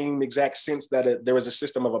the same exact sense that there was a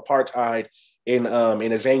system of apartheid in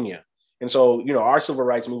Azania. And so, you know, our civil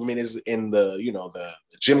rights movement is in the, you know, the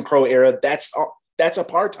Jim Crow era. That's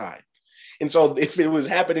apartheid. And so if it was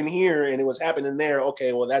happening here and it was happening there,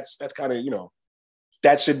 okay, well, that's kind of, you know,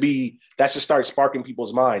 that should start sparking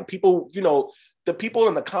people's mind. People, you know, the people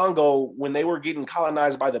in the Congo, when they were getting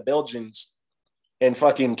colonized by the Belgians and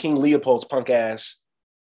fucking King Leopold's punk ass,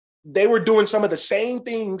 they were doing some of the same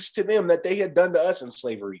things to them that they had done to us in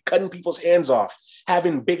slavery, cutting people's hands off,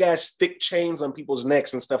 having big ass thick chains on people's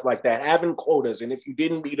necks and stuff like that, having quotas. And if you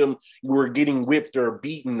didn't beat them, you were getting whipped or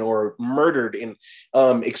beaten or murdered and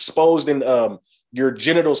exposed, and your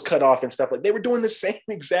genitals cut off and stuff. Like, they were doing the same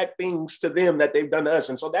exact things to them that they've done to us.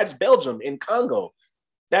 And so that's Belgium in Congo.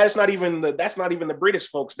 That's not even the British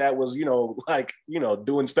folks that was, you know, like, you know,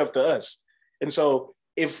 doing stuff to us. And so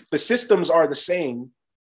if the systems are the same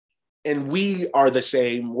and we are the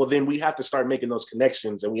same, well, then we have to start making those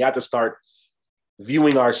connections, and we have to start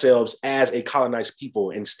viewing ourselves as a colonized people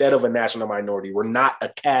instead of a national minority. We're not a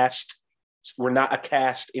caste. We're not a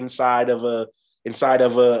caste inside of a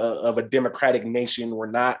democratic nation. We're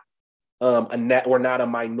not a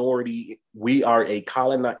minority. We are a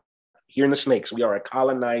colonized, here in the Snakes, we are a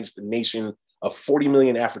colonized nation of 40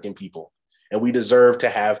 million African people, and we deserve to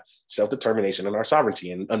have self-determination and our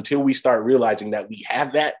sovereignty. And until we start realizing that we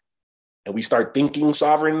have that, and we start thinking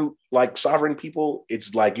sovereign, like sovereign people,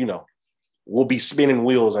 it's like, you know, we'll be spinning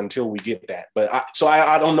wheels until we get that. But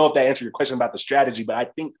I don't know if that answered your question about the strategy, but I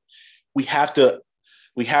think we have to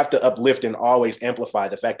uplift and always amplify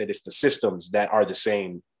the fact that it's the systems that are the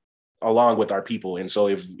same along with our people. And so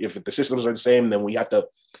if the systems are the same, then we have to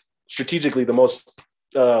strategically, the most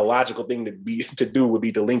logical thing to do would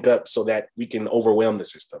be to link up so that we can overwhelm the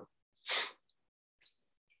system.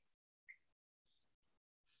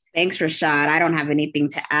 Thanks, Rashad. I don't have anything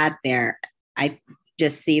to add there. I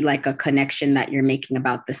just see like a connection that you're making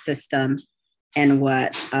about the system and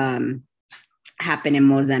what happened in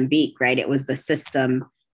Mozambique, right? It was the system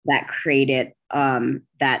that created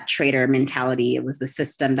that trader mentality. It was the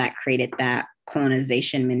system that created that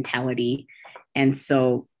colonization mentality. And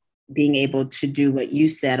so being able to do what you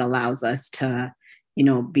said allows us to, you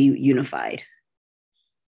know, be unified.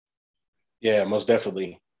 Yeah, most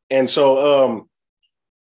definitely. And so,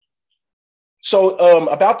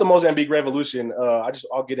 about the Mozambique Revolution, I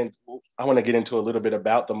want to get into a little bit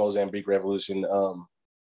about the Mozambique Revolution.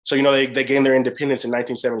 So, you know, they gained their independence in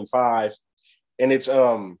 1975, and it's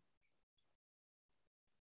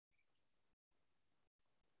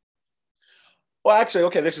well, actually,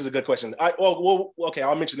 okay, this is a good question. Okay,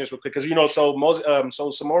 I'll mention this real quick because, you know, so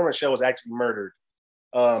Samora Machel was actually murdered.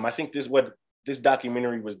 I think this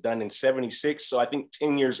documentary was done in '76, so I think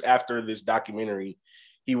 10 years after this documentary,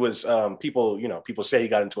 he was people say he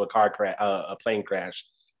got into a plane crash,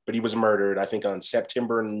 but he was murdered, I think, on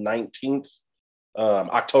October 19th,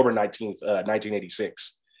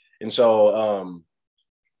 1986. And so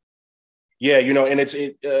yeah, you know, and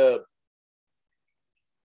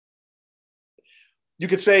you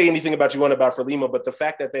could say anything you want about FRELIMO, but the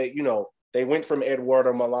fact that they, you know, They went from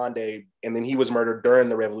Eduardo Malande, and then he was murdered during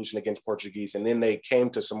the revolution against Portuguese. And then they came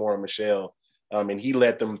to Samora Machel, and he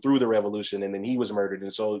led them through the revolution, and then he was murdered.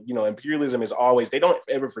 And so, you know, imperialism is always, they don't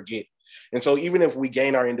ever forget. And so even if we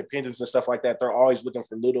gain our independence and stuff like that, they're always looking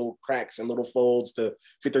for little cracks and little folds to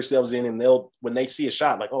fit themselves in. And when they see a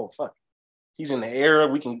shot, like, oh, fuck, he's in the air.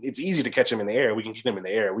 It's easy to catch him in the air. We can get him in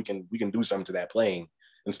the air. We can do something to that plane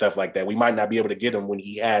and stuff like that. We might not be able to get him when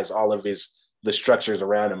he has all of the structures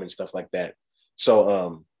around him and stuff like that.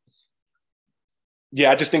 So, yeah,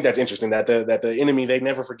 I just think that's interesting that the enemy, they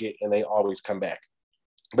never forget and they always come back.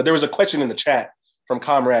 But there was a question in the chat from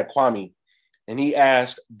Comrade Kwame, and he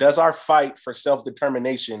asked, does our fight for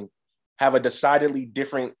self-determination have decidedly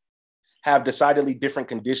different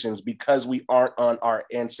conditions because we aren't on our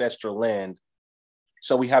ancestral land?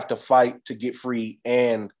 So we have to fight to get free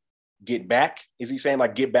and get back? Is he saying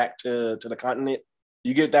like get back to the continent?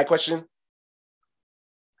 You get that question?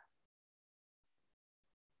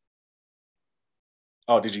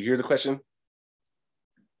 Oh, did you hear the question?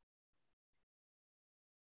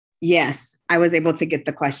 Yes, I was able to get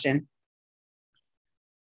the question.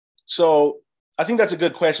 So I think that's a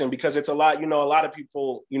good question because it's a lot of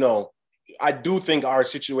people, I do think our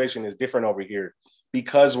situation is different over here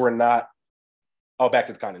because we're not, back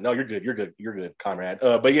to the continent. No, you're good, comrade.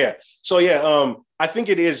 But yeah, so yeah, I think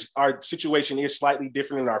our situation is slightly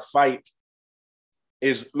different and our fight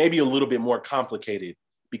is maybe a little bit more complicated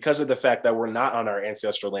because of the fact that we're not on our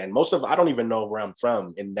ancestral land. I don't even know where I'm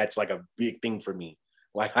from. And that's like a big thing for me.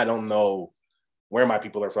 Like, I don't know where my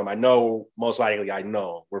people are from. I know, most likely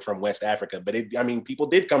we're from West Africa, but people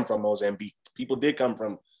did come from Mozambique. People did come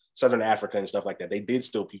from Southern Africa and stuff like that. They did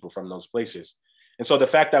steal people from those places. And so the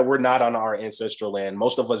fact that we're not on our ancestral land,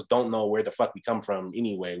 most of us don't know where the fuck we come from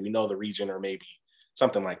anyway. We know the region or maybe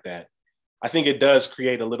something like that. I think it does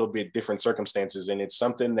create a little bit different circumstances. And it's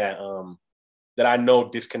something that I know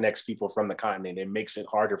disconnects people from the continent. It makes it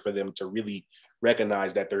harder for them to really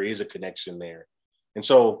recognize that there is a connection there. And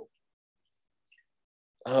so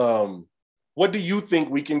what do you think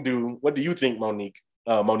we can do? What do you think,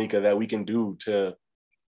 Monica, that we can do to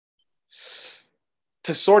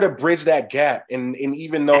sort of bridge that gap? And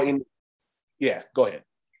even though yeah, go ahead.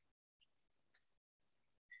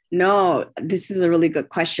 No, this is a really good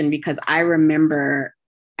question because I remember,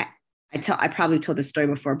 I probably told this story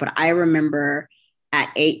before, but I remember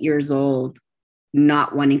at 8 years old,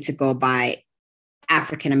 not wanting to go by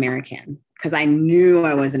African-American because I knew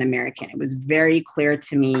I wasn't American. It was very clear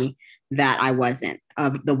to me that I wasn't.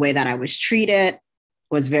 The way that I was treated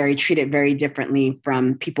was treated very differently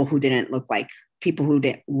from people who didn't look like people who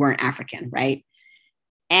weren't African, right?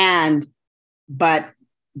 But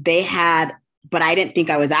I didn't think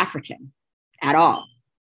I was African at all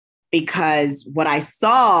because what I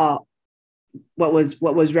saw, what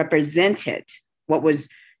was represented, what was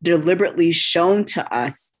deliberately shown to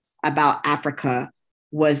us about Africa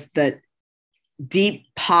was the deep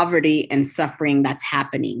poverty and suffering that's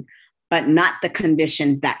happening, but not the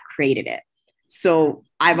conditions that created it. So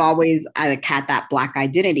I've always had that Black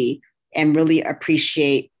identity and really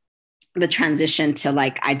appreciate the transition to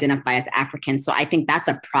like identify as African. So I think that's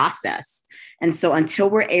a process. And so until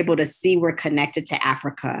we're able to see we're connected to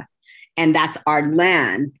Africa and that's our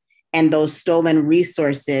land and those stolen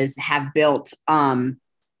resources have built all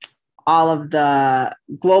of the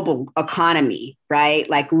global economy, right?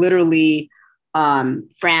 Like literally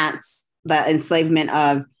France, the enslavement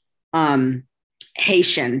of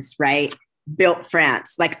Haitians, right? Built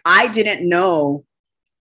France. Like I didn't know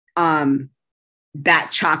that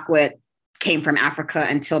chocolate came from Africa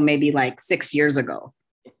until maybe like 6 years ago,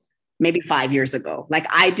 maybe 5 years ago. Like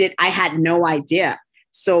I had no idea.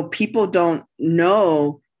 So people don't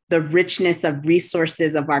know the richness of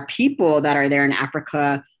resources of our people that are there in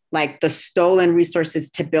Africa, like the stolen resources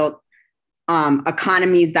to build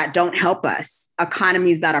economies that don't help us,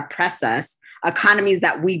 economies that oppress us, economies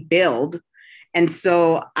that we build. And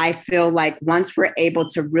so I feel like once we're able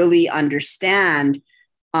to really understand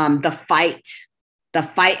the fight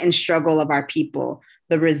and struggle of our people,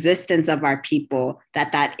 the resistance of our people,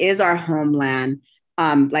 that is our homeland,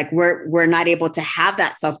 like we're not able to have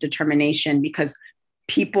that self-determination because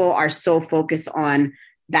people are so focused on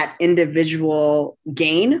that individual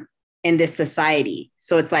gain in this society.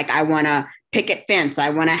 So it's like, I want to picket fence, I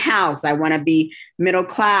want a house, I want to be middle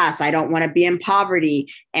class, I don't want to be in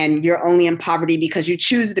poverty. And you're only in poverty because you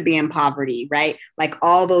choose to be in poverty, right? Like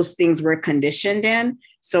all those things we're conditioned in.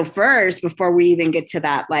 So first, before we even get to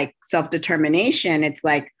that like self-determination, it's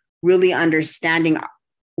like really understanding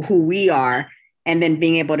who we are and then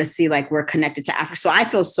being able to see like we're connected to Africa. So I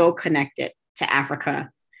feel so connected to Africa.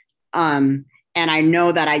 And I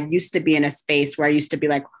know that I used to be in a space where I used to be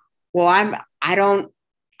like, well, I don't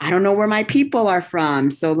know where my people are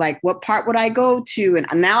from. So like, what part would I go to? And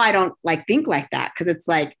now I don't like think like that, because it's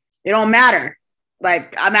like, it don't matter.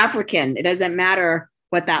 Like, I'm African. It doesn't matter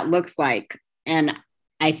what that looks like. And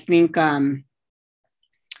I think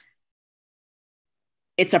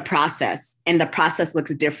it's a process, and the process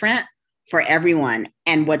looks different for everyone.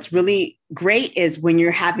 And what's really great is when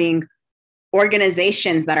you're having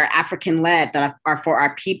organizations that are African led, that are for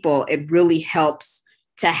our people, it really helps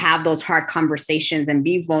to have those hard conversations and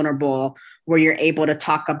be vulnerable, where you're able to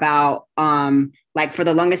talk about, like, for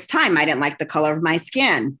the longest time, I didn't like the color of my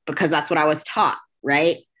skin because that's what I was taught.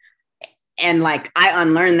 Right. And like, I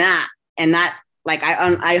unlearned that. And that, like,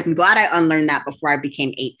 I'm glad I unlearned that before I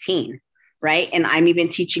became 18. Right. And I'm even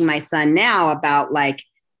teaching my son now about like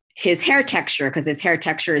his hair texture, because his hair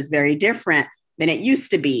texture is very different than it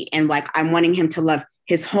used to be. And like, I'm wanting him to love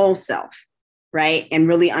his whole self. Right. And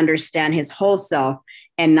really understand his whole self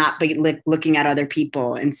and not be looking at other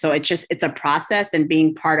people. And so it's a process, and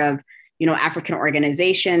being part of, you know, African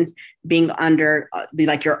organizations, being under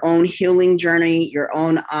like your own healing journey, your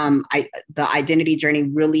own, the identity journey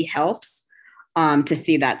really helps to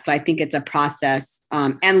see that. So I think it's a process,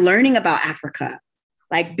 and learning about Africa,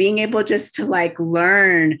 like being able just to like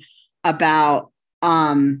learn about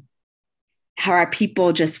how our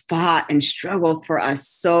people just fought and struggled for us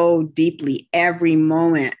so deeply every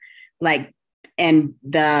moment, like, and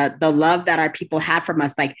the love that our people had from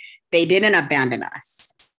us, like they didn't abandon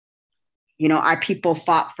us. You know, our people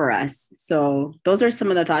fought for us. So those are some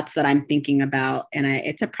of the thoughts that I'm thinking about, and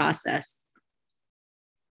it's a process.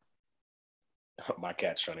 My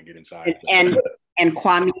cat's trying to get inside. And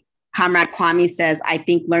Comrade Kwame says, I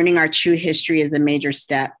think learning our true history is a major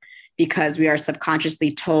step, because we are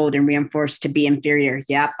subconsciously told and reinforced to be inferior.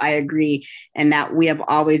 Yep, I agree. And that we have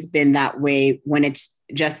always been that way when it's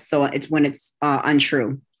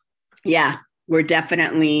untrue. Yeah, we're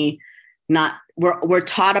definitely not, we're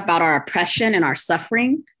taught about our oppression and our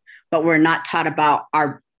suffering, but we're not taught about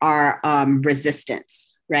our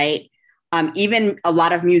resistance, right? Even a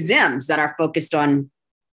lot of museums that are focused on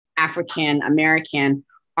African American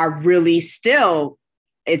are really still,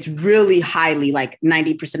 it's really highly, like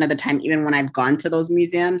 90% of the time, even when I've gone to those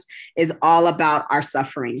museums, is all about our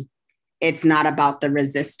suffering. It's not about the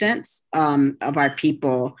resistance of our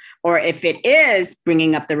people. Or if it is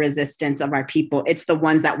bringing up the resistance of our people, it's the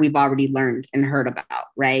ones that we've already learned and heard about,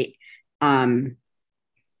 right? But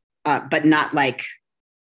not like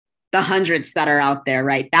the hundreds that are out there,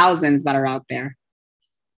 right? Thousands that are out there.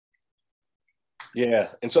 Yeah.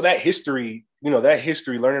 And so that history,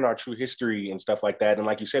 learning our true history and stuff like that. And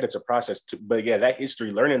like you said, it's a process but yeah, that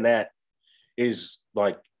history, learning that is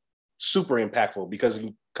like super impactful, because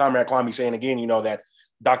Comrade Kwame saying again, that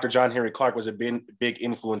Dr. John Henry Clark was a big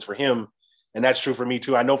influence for him. And that's true for me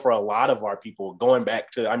too. I know for a lot of our people going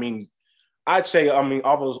back to, I'd say,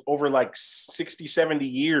 over like 60, 70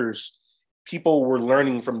 years, people were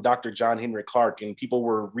learning from Dr. John Henry Clark, and people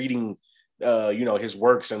were reading his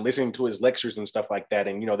works and listening to his lectures and stuff like that.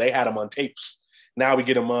 And, they had him on tapes. Now we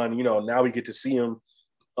get him on, now we get to see him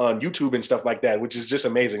on YouTube and stuff like that, which is just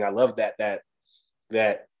amazing. I love that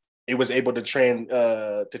it was able to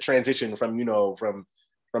transition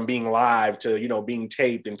from being live to, being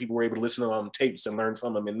taped, and people were able to listen to tapes and learn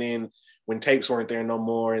from them. And then when tapes weren't there no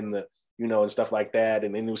more, and and stuff like that,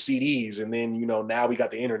 and then there was CDs, and then, now we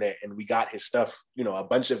got the internet, and we got his stuff, a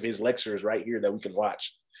bunch of his lectures right here that we can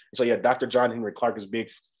watch. So yeah, Dr. John Henry Clark was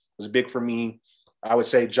big for me. I would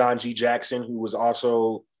say John G. Jackson, who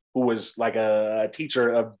was like a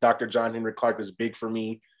teacher of Dr. John Henry Clark, was big for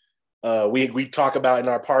me. We talk about in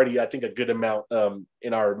our party, I think a good amount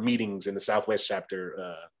in our meetings in the Southwest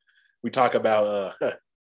chapter. We talk about,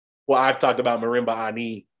 I've talked about Marimba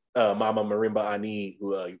Ani, Mama Marimba Ani,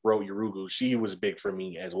 who wrote Yurugu. She was big for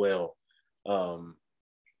me as well. And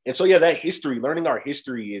so yeah, that history, learning our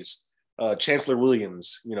history is, Chancellor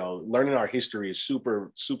Williams, learning our history is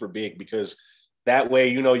super, super big, because that way,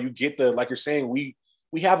 you get like you're saying, we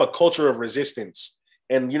have a culture of resistance,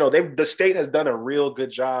 and, the state has done a real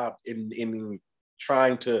good job in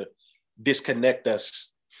trying to disconnect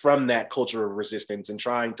us from that culture of resistance, and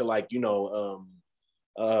trying to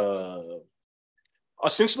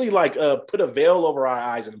essentially put a veil over our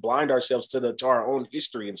eyes and blind ourselves to our own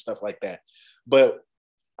history and stuff like that. But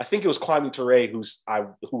I think it was Kwame Ture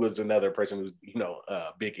who was another person who's, a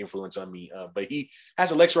big influence on me. But he has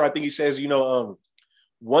a lecture, I think he says,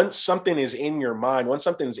 once something is in your mind, once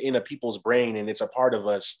something's in a people's brain and it's a part of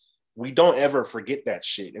us, we don't ever forget that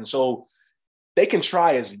shit. And so they can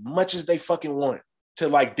try as much as they fucking want to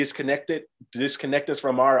like disconnect us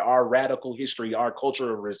from our radical history, our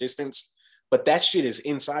culture of resistance. But that shit is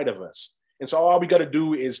inside of us. And so all we got to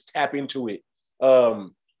do is tap into it.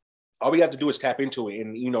 All we have to do is tap into it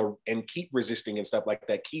and, you know, and keep resisting and stuff like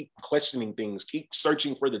that. Keep questioning things, keep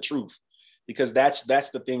searching for the truth, because that's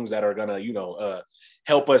the things that are gonna, you know,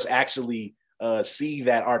 help us actually see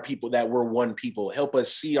that our people, that we're one people, help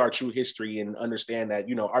us see our true history and understand that,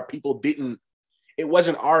 you know, our people it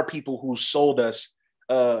wasn't our people who sold us.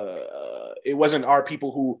 It wasn't our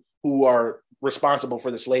people who are responsible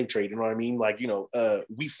for the slave trade. You know what I mean? Like, you know,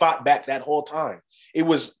 we fought back that whole time. It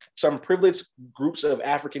was some privileged groups of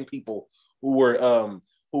African people who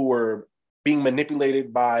were being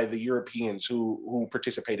manipulated by the Europeans who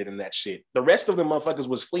participated in that shit. The rest of the motherfuckers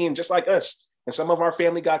was fleeing just like us. And some of our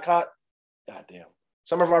family got caught. Goddamn.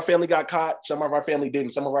 Some of our family got caught. Some of our family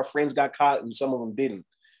didn't. Some of our friends got caught and some of them didn't.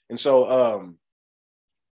 And so,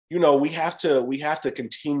 you know, we have to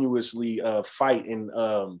continuously fight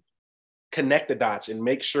and connect the dots and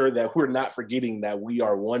make sure that we're not forgetting that we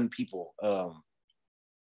are one people.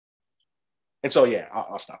 And so, yeah,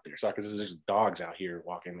 I'll stop there. Sorry, because there's just dogs out here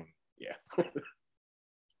walking. And, yeah.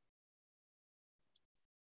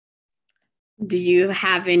 Do you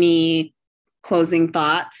have any closing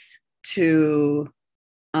thoughts to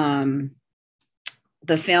the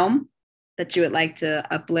film that you would like to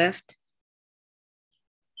uplift?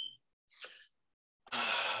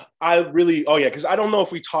 Because I don't know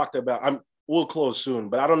if we talked about, we'll close soon,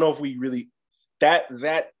 but I don't know if we really, that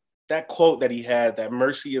quote that he had, that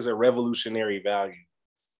mercy is a revolutionary value,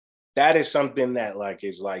 that is something that I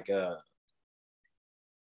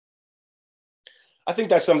think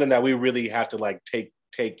that's something that we really have to like take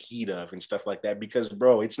heed of and stuff like that, because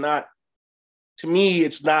bro, it's not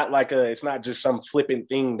just some flippant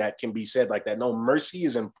thing that can be said like that. No, mercy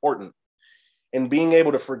is important, and being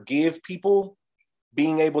able to forgive people,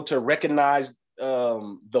 being able to recognize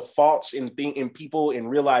the faults in people and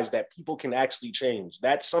realize that people can actually change.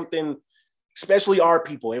 That's something, especially our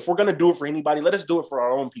people. If we're going to do it for anybody, let us do it for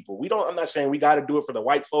our own people. I'm not saying we got to do it for the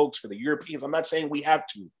white folks, for the Europeans. I'm not saying we have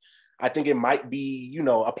to. I think it might be, you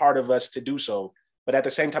know, a part of us to do so. But at the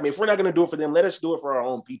same time, if we're not going to do it for them, let us do it for our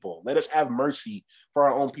own people. Let us have mercy for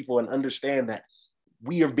our own people and understand that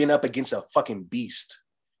we have been up against a fucking beast.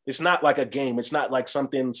 It's not like a game. It's not like some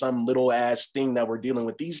little ass thing that we're dealing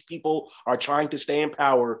with. These people are trying to stay in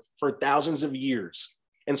power for thousands of years.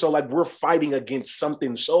 And so like we're fighting against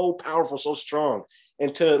something so powerful, so strong.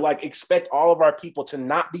 And to like expect all of our people to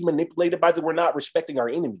not be manipulated by we're not respecting our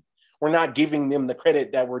enemy. We're not giving them the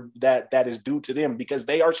credit that is due to them, because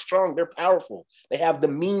they are strong. They're powerful. They have the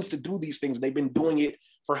means to do these things. They've been doing it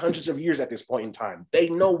for hundreds of years at this point in time. They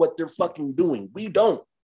know what they're fucking doing. We don't.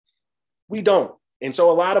 And so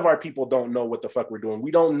a lot of our people don't know what the fuck we're doing.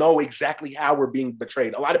 We don't know exactly how we're being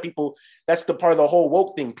betrayed. A lot of people, that's the part of the whole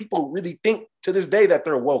woke thing. People really think to this day that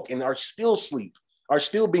they're woke and are still asleep, are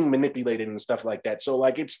still being manipulated and stuff like that. So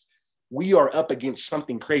like we are up against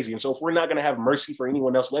something crazy. And so if we're not going to have mercy for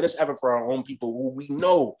anyone else, let us have it for our own people who we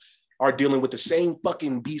know are dealing with the same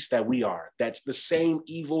fucking beast that we are. That's the same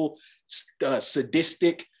evil,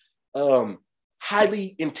 sadistic,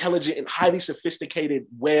 highly intelligent and highly sophisticated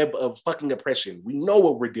web of fucking oppression. We know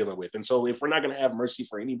what we're dealing with. And so if we're not going to have mercy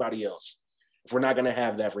for anybody else, if we're not going to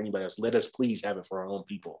have that for anybody else, let us please have it for our own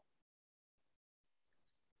people.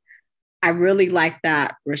 I really like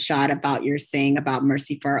that, Rashad, about your saying about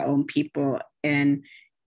mercy for our own people. And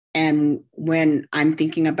when I'm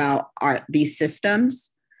thinking about these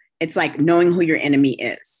systems, it's like knowing who your enemy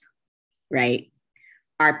is, right?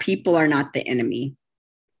 Our people are not the enemy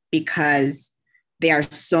because they are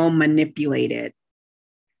so manipulated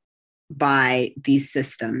by these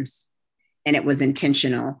systems, and it was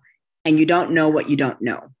intentional, and you don't know what you don't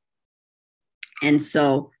know. And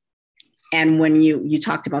so, and when you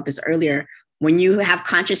talked about this earlier, when you have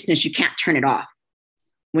consciousness, you can't turn it off.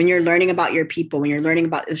 When you're learning about your people, when you're learning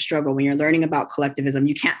about the struggle, when you're learning about collectivism,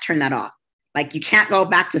 you can't turn that off. Like you can't go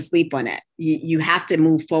back to sleep on it. You have to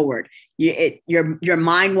move forward. Your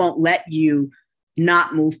mind won't let you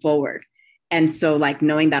not move forward. And so like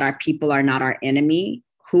knowing that our people are not our enemy,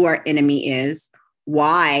 who our enemy is,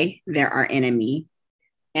 why they're our enemy.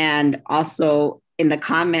 And also in the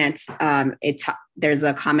comments, there's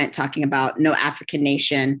a comment talking about no African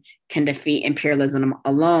nation can defeat imperialism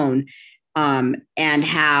alone, and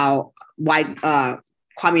how Kwame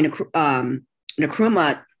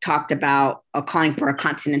Nkrumah talked about calling for a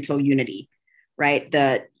continental unity, right?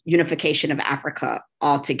 The unification of Africa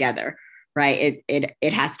all together, right?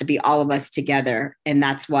 It has to be all of us together, and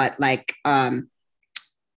that's what like AAPRP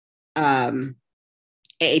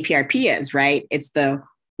is, right? It's the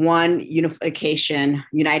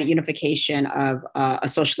united unification of a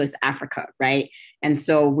socialist Africa, right? And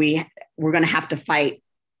so we're going to have to fight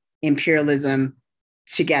imperialism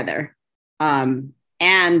together.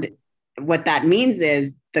 And what that means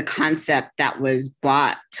is the concept that was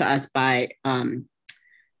brought to us by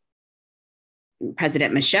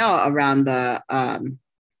President Michel around the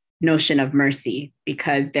notion of mercy,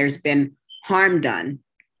 because there's been harm done,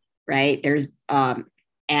 right?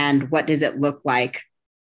 And what does it look like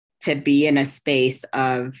to be in a space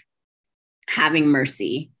of having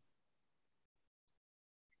mercy?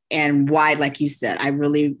 And why, like you said, I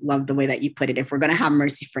really love the way that you put it. If we're going to have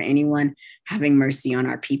mercy for anyone, having mercy on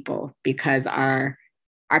our people, because our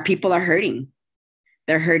people are hurting.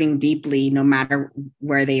 They're hurting deeply, no matter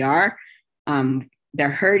where they are. They're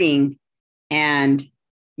hurting, and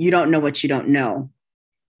you don't know what you don't know.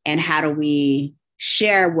 And how do we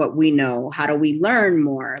share what we know? How do we learn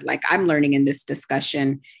more? Like I'm learning in this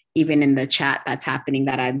discussion, even in the chat that's happening,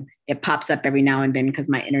 it pops up every now and then because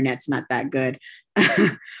my internet's not that good.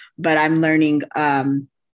 But I'm learning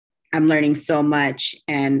so much.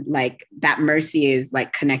 And like that mercy is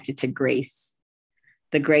like connected to grace,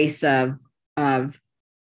 the grace of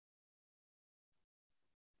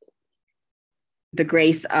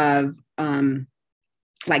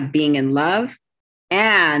like being in love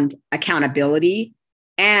and accountability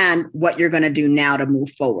and what you're going to do now to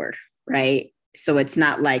move forward, right? So it's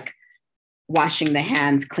not like washing the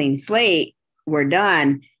hands, clean slate, we're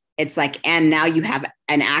done. It's like, and now you have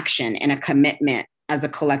an action and a commitment as a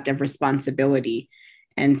collective responsibility.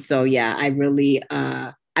 And so, yeah, I really,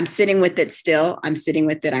 I'm sitting with it still. I'm sitting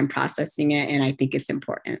with it. I'm processing it. And I think it's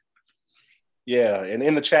important. Yeah. And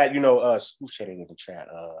in the chat, who's chatting in the chat?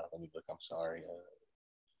 Let me look, I'm sorry.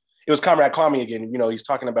 It was Comrade Kwame again. He's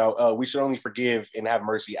talking about we should only forgive and have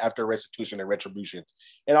mercy after restitution and retribution.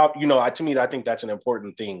 And to me, I think that's an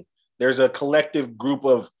important thing. There's a collective group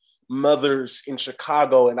of mothers in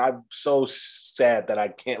Chicago, and I'm so sad that I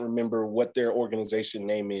can't remember what their organization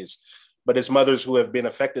name is, but it's mothers who have been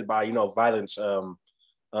affected by violence, from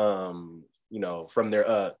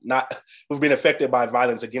their who've been affected by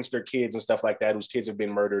violence against their kids and stuff like that, whose kids have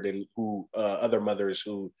been murdered, and who other mothers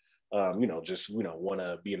who want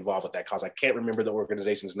to be involved with that cause. I can't remember the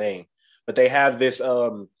organization's name, but they have this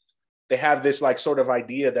like sort of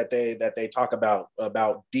idea that they talk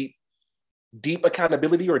about deep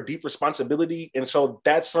accountability or deep responsibility. And so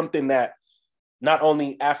that's something that not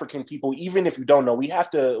only African people, even if you don't know, we have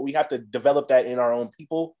to develop that in our own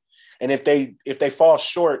people. And if they fall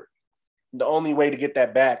short, the only way to get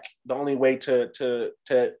that back, the only way to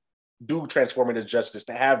do transformative justice,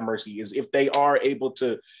 to have mercy, is if they are able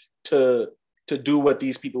to do what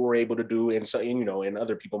these people were able to do, and so and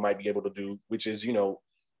other people might be able to do, which is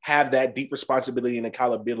have that deep responsibility and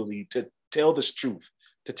accountability to tell this truth,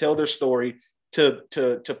 to tell their story, to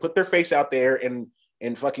put their face out there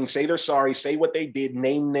and fucking say they're sorry, say what they did,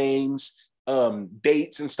 name names,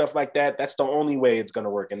 dates and stuff like that. That's the only way it's going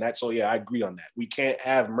to work. And so I agree on that. We can't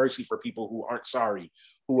have mercy for people who aren't sorry,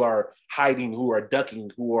 who are hiding, who are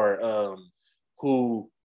ducking, who are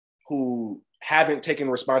who haven't taken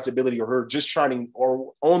responsibility, or who are just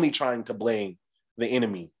only trying to blame the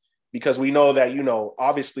enemy, because we know that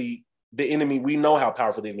obviously the enemy, we know how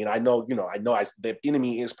powerful the enemy. I know the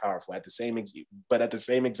enemy is powerful but at the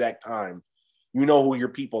same exact time, who your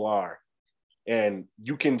people are, and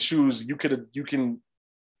you can choose. You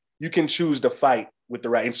can choose to fight with the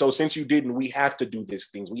right. And so since you didn't, we have to do these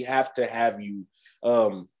things. We have to have you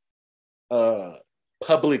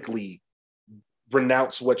publicly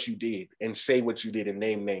renounce what you did and say what you did and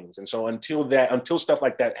name names. And so until stuff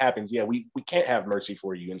like that happens, we can't have mercy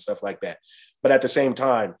for you and stuff like that. But at the same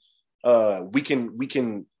time, we can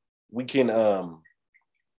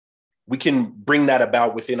bring that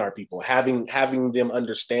about within our people, having them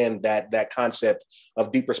understand that concept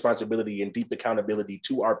of deep responsibility and deep accountability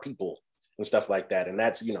to our people and stuff like that. And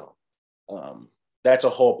that's that's a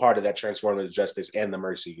whole part of that transformative justice and the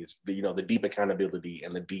mercy, is the deep accountability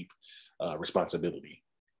and the deep responsibility.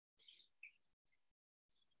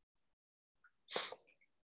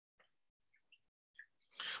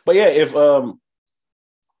 But yeah,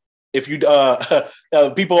 if you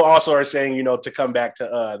people also are saying to come back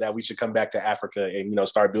to that we should come back to Africa and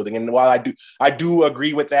start building. And while I do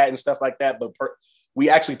agree with that and stuff like that, but we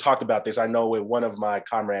actually talked about this, I know, with one of my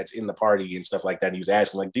comrades in the party and stuff like that. He was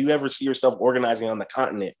asking, like, do you ever see yourself organizing on the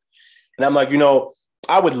continent? And I'm like,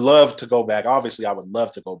 I would love to go back. Obviously, I would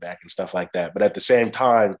love to go back and stuff like that. But at the same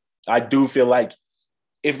time, I do feel like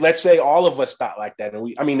if, let's say, all of us thought like that, and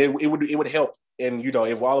it would help. And,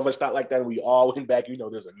 if all of us thought like that and we all went back,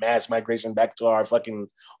 there's a mass migration back to our fucking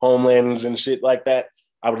homelands and shit like that.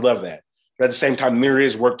 I would love that. But at the same time, there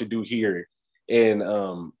is work to do here.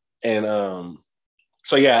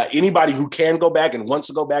 So yeah, anybody who can go back and wants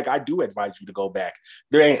to go back, I do advise you to go back.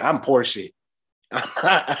 I'm poor shit.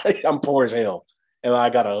 I'm poor as hell. And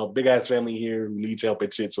I got a big ass family here who needs help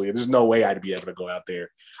and shit. So yeah, there's no way I'd be able to go out there.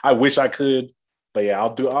 I wish I could, but yeah,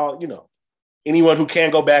 anyone who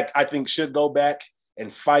can go back, I think should go back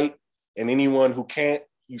and fight. And anyone who can't,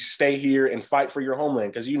 you stay here and fight for your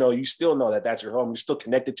homeland. Cause you still know that that's your home. You're still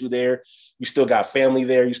connected to there. You still got family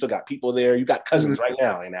there. You still got people there. You got cousins right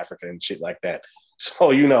now in Africa and shit like that.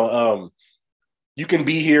 So, you can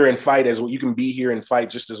be here and fight as well. You can be here and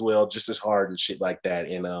fight just as well, just as hard and shit like that.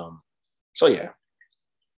 And so yeah.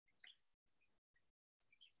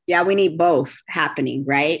 Yeah, we need both happening,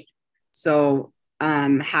 right? So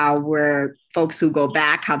how we're folks who go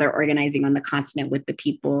back, how they're organizing on the continent with the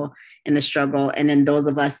people in the struggle. And then those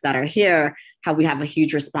of us that are here, how we have a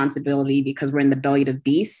huge responsibility because we're in the belly of the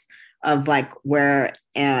beast of like where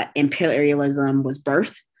imperialism was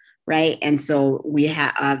birthed, right? And so we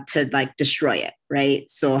have to like destroy it,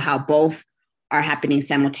 right? So how both are happening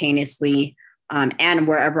simultaneously and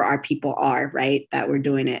wherever our people are, right, that we're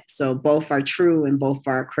doing it. So both are true and both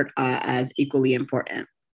are as equally important.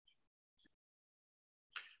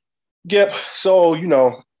 Yep. So,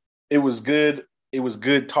 it was good. It was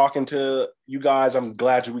good talking to you guys. I'm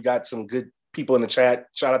glad we got some good people in the chat.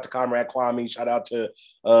 Shout out to Comrade Kwame. Shout out to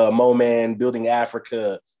Mo Man, Building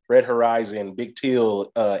Africa, Red Horizon, Big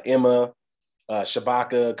Teal, Emma,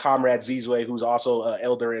 Shabaka, Comrade Zizwe, who's also an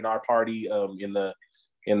elder in our party in the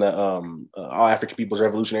All African People's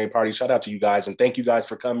Revolutionary Party. Shout out to you guys. And thank you guys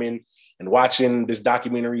for coming and watching this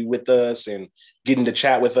documentary with us and getting to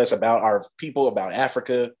chat with us about our people, about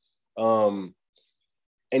Africa. And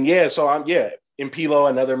yeah, so Impilo,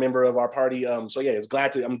 another member of our party. So yeah, it's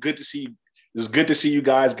good to see you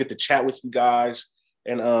guys, get to chat with you guys.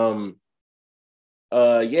 And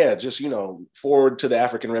just forward to the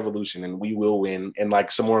African Revolution, and we will win. And like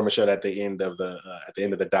Samora Michelle at the end of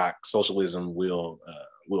the doc, socialism will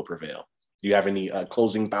prevail. Do you have any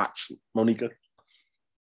closing thoughts, Monica?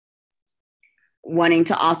 Wanting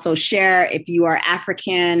to also share, if you are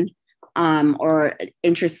African or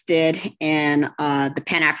interested in the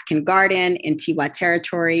Pan-African Garden in Tiwa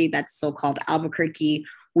territory, that's so-called Albuquerque,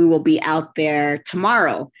 we will be out there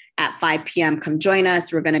tomorrow at 5 p.m. Come join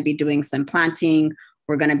us. We're going to be doing some planting.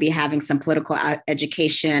 We're going to be having some political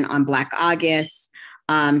education on Black August.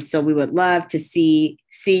 So we would love to see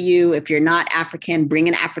you. If you're not African, bring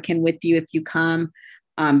an African with you if you come.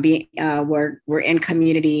 We're in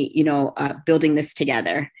community, building this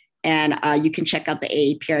together. And you can check out the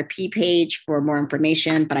AAPRP page for more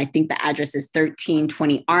information. But I think the address is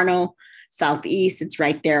 1320 Arno Southeast. It's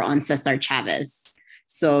right there on Cesar Chavez.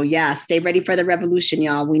 So yeah, stay ready for the revolution,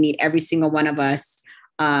 y'all. We need every single one of us,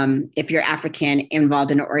 if you're African,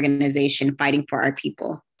 involved in an organization fighting for our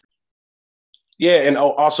people. Yeah, and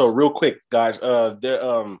also real quick, guys,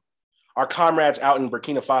 our comrades out in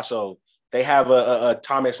Burkina Faso, they have a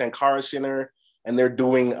Thomas Sankara Center, and they're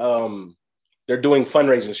doing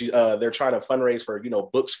fundraising. They're trying to fundraise for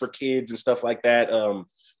books for kids and stuff like that,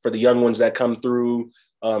 for the young ones that come through.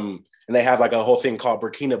 And they have like a whole thing called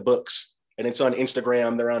Burkina Books, and it's on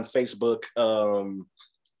Instagram. They're on Facebook.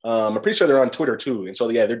 I'm pretty sure they're on Twitter too. And so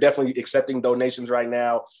yeah, they're definitely accepting donations right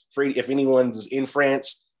now. Free, if anyone's in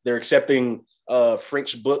France, they're accepting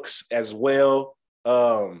French books as well.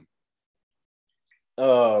 And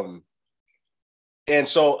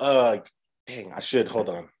so dang, I should hold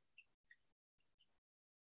on.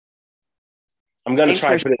 I'm gonna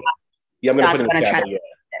try to put it. Yeah, I'm gonna put it in the chat.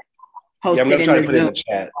 Post it in the Zoom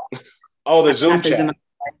chat. Oh, the Zoom chat.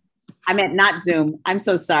 I meant not Zoom. I'm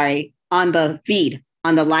so sorry. On the feed,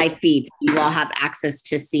 on the live feed, you all have access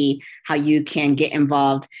to see how you can get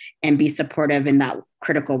involved and be supportive in that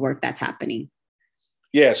critical work that's happening.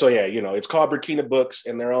 Yeah, so yeah, it's called Burkina Books,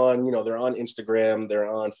 and they're on, they're on Instagram, they're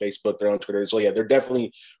on Facebook, they're on Twitter. So yeah, they're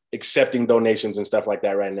definitely accepting donations and stuff like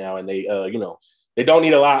that right now. And they, they don't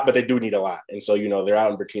need a lot, but they do need a lot. And so, they're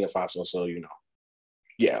out in Burkina Faso. So,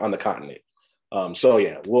 yeah, on the continent. So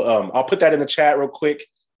yeah, I'll put that in the chat real quick.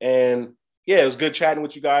 And yeah, it was good chatting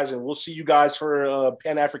with you guys, and we'll see you guys for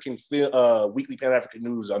Pan-African Weekly Pan-African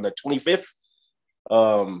News on the 25th.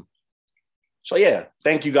 So yeah,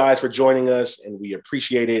 thank you guys for joining us, and we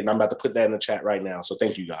appreciate it. And I'm about to put that in the chat right now. So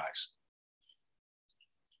thank you guys.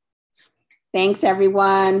 Thanks,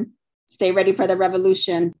 everyone. Stay ready for the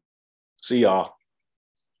revolution. See y'all.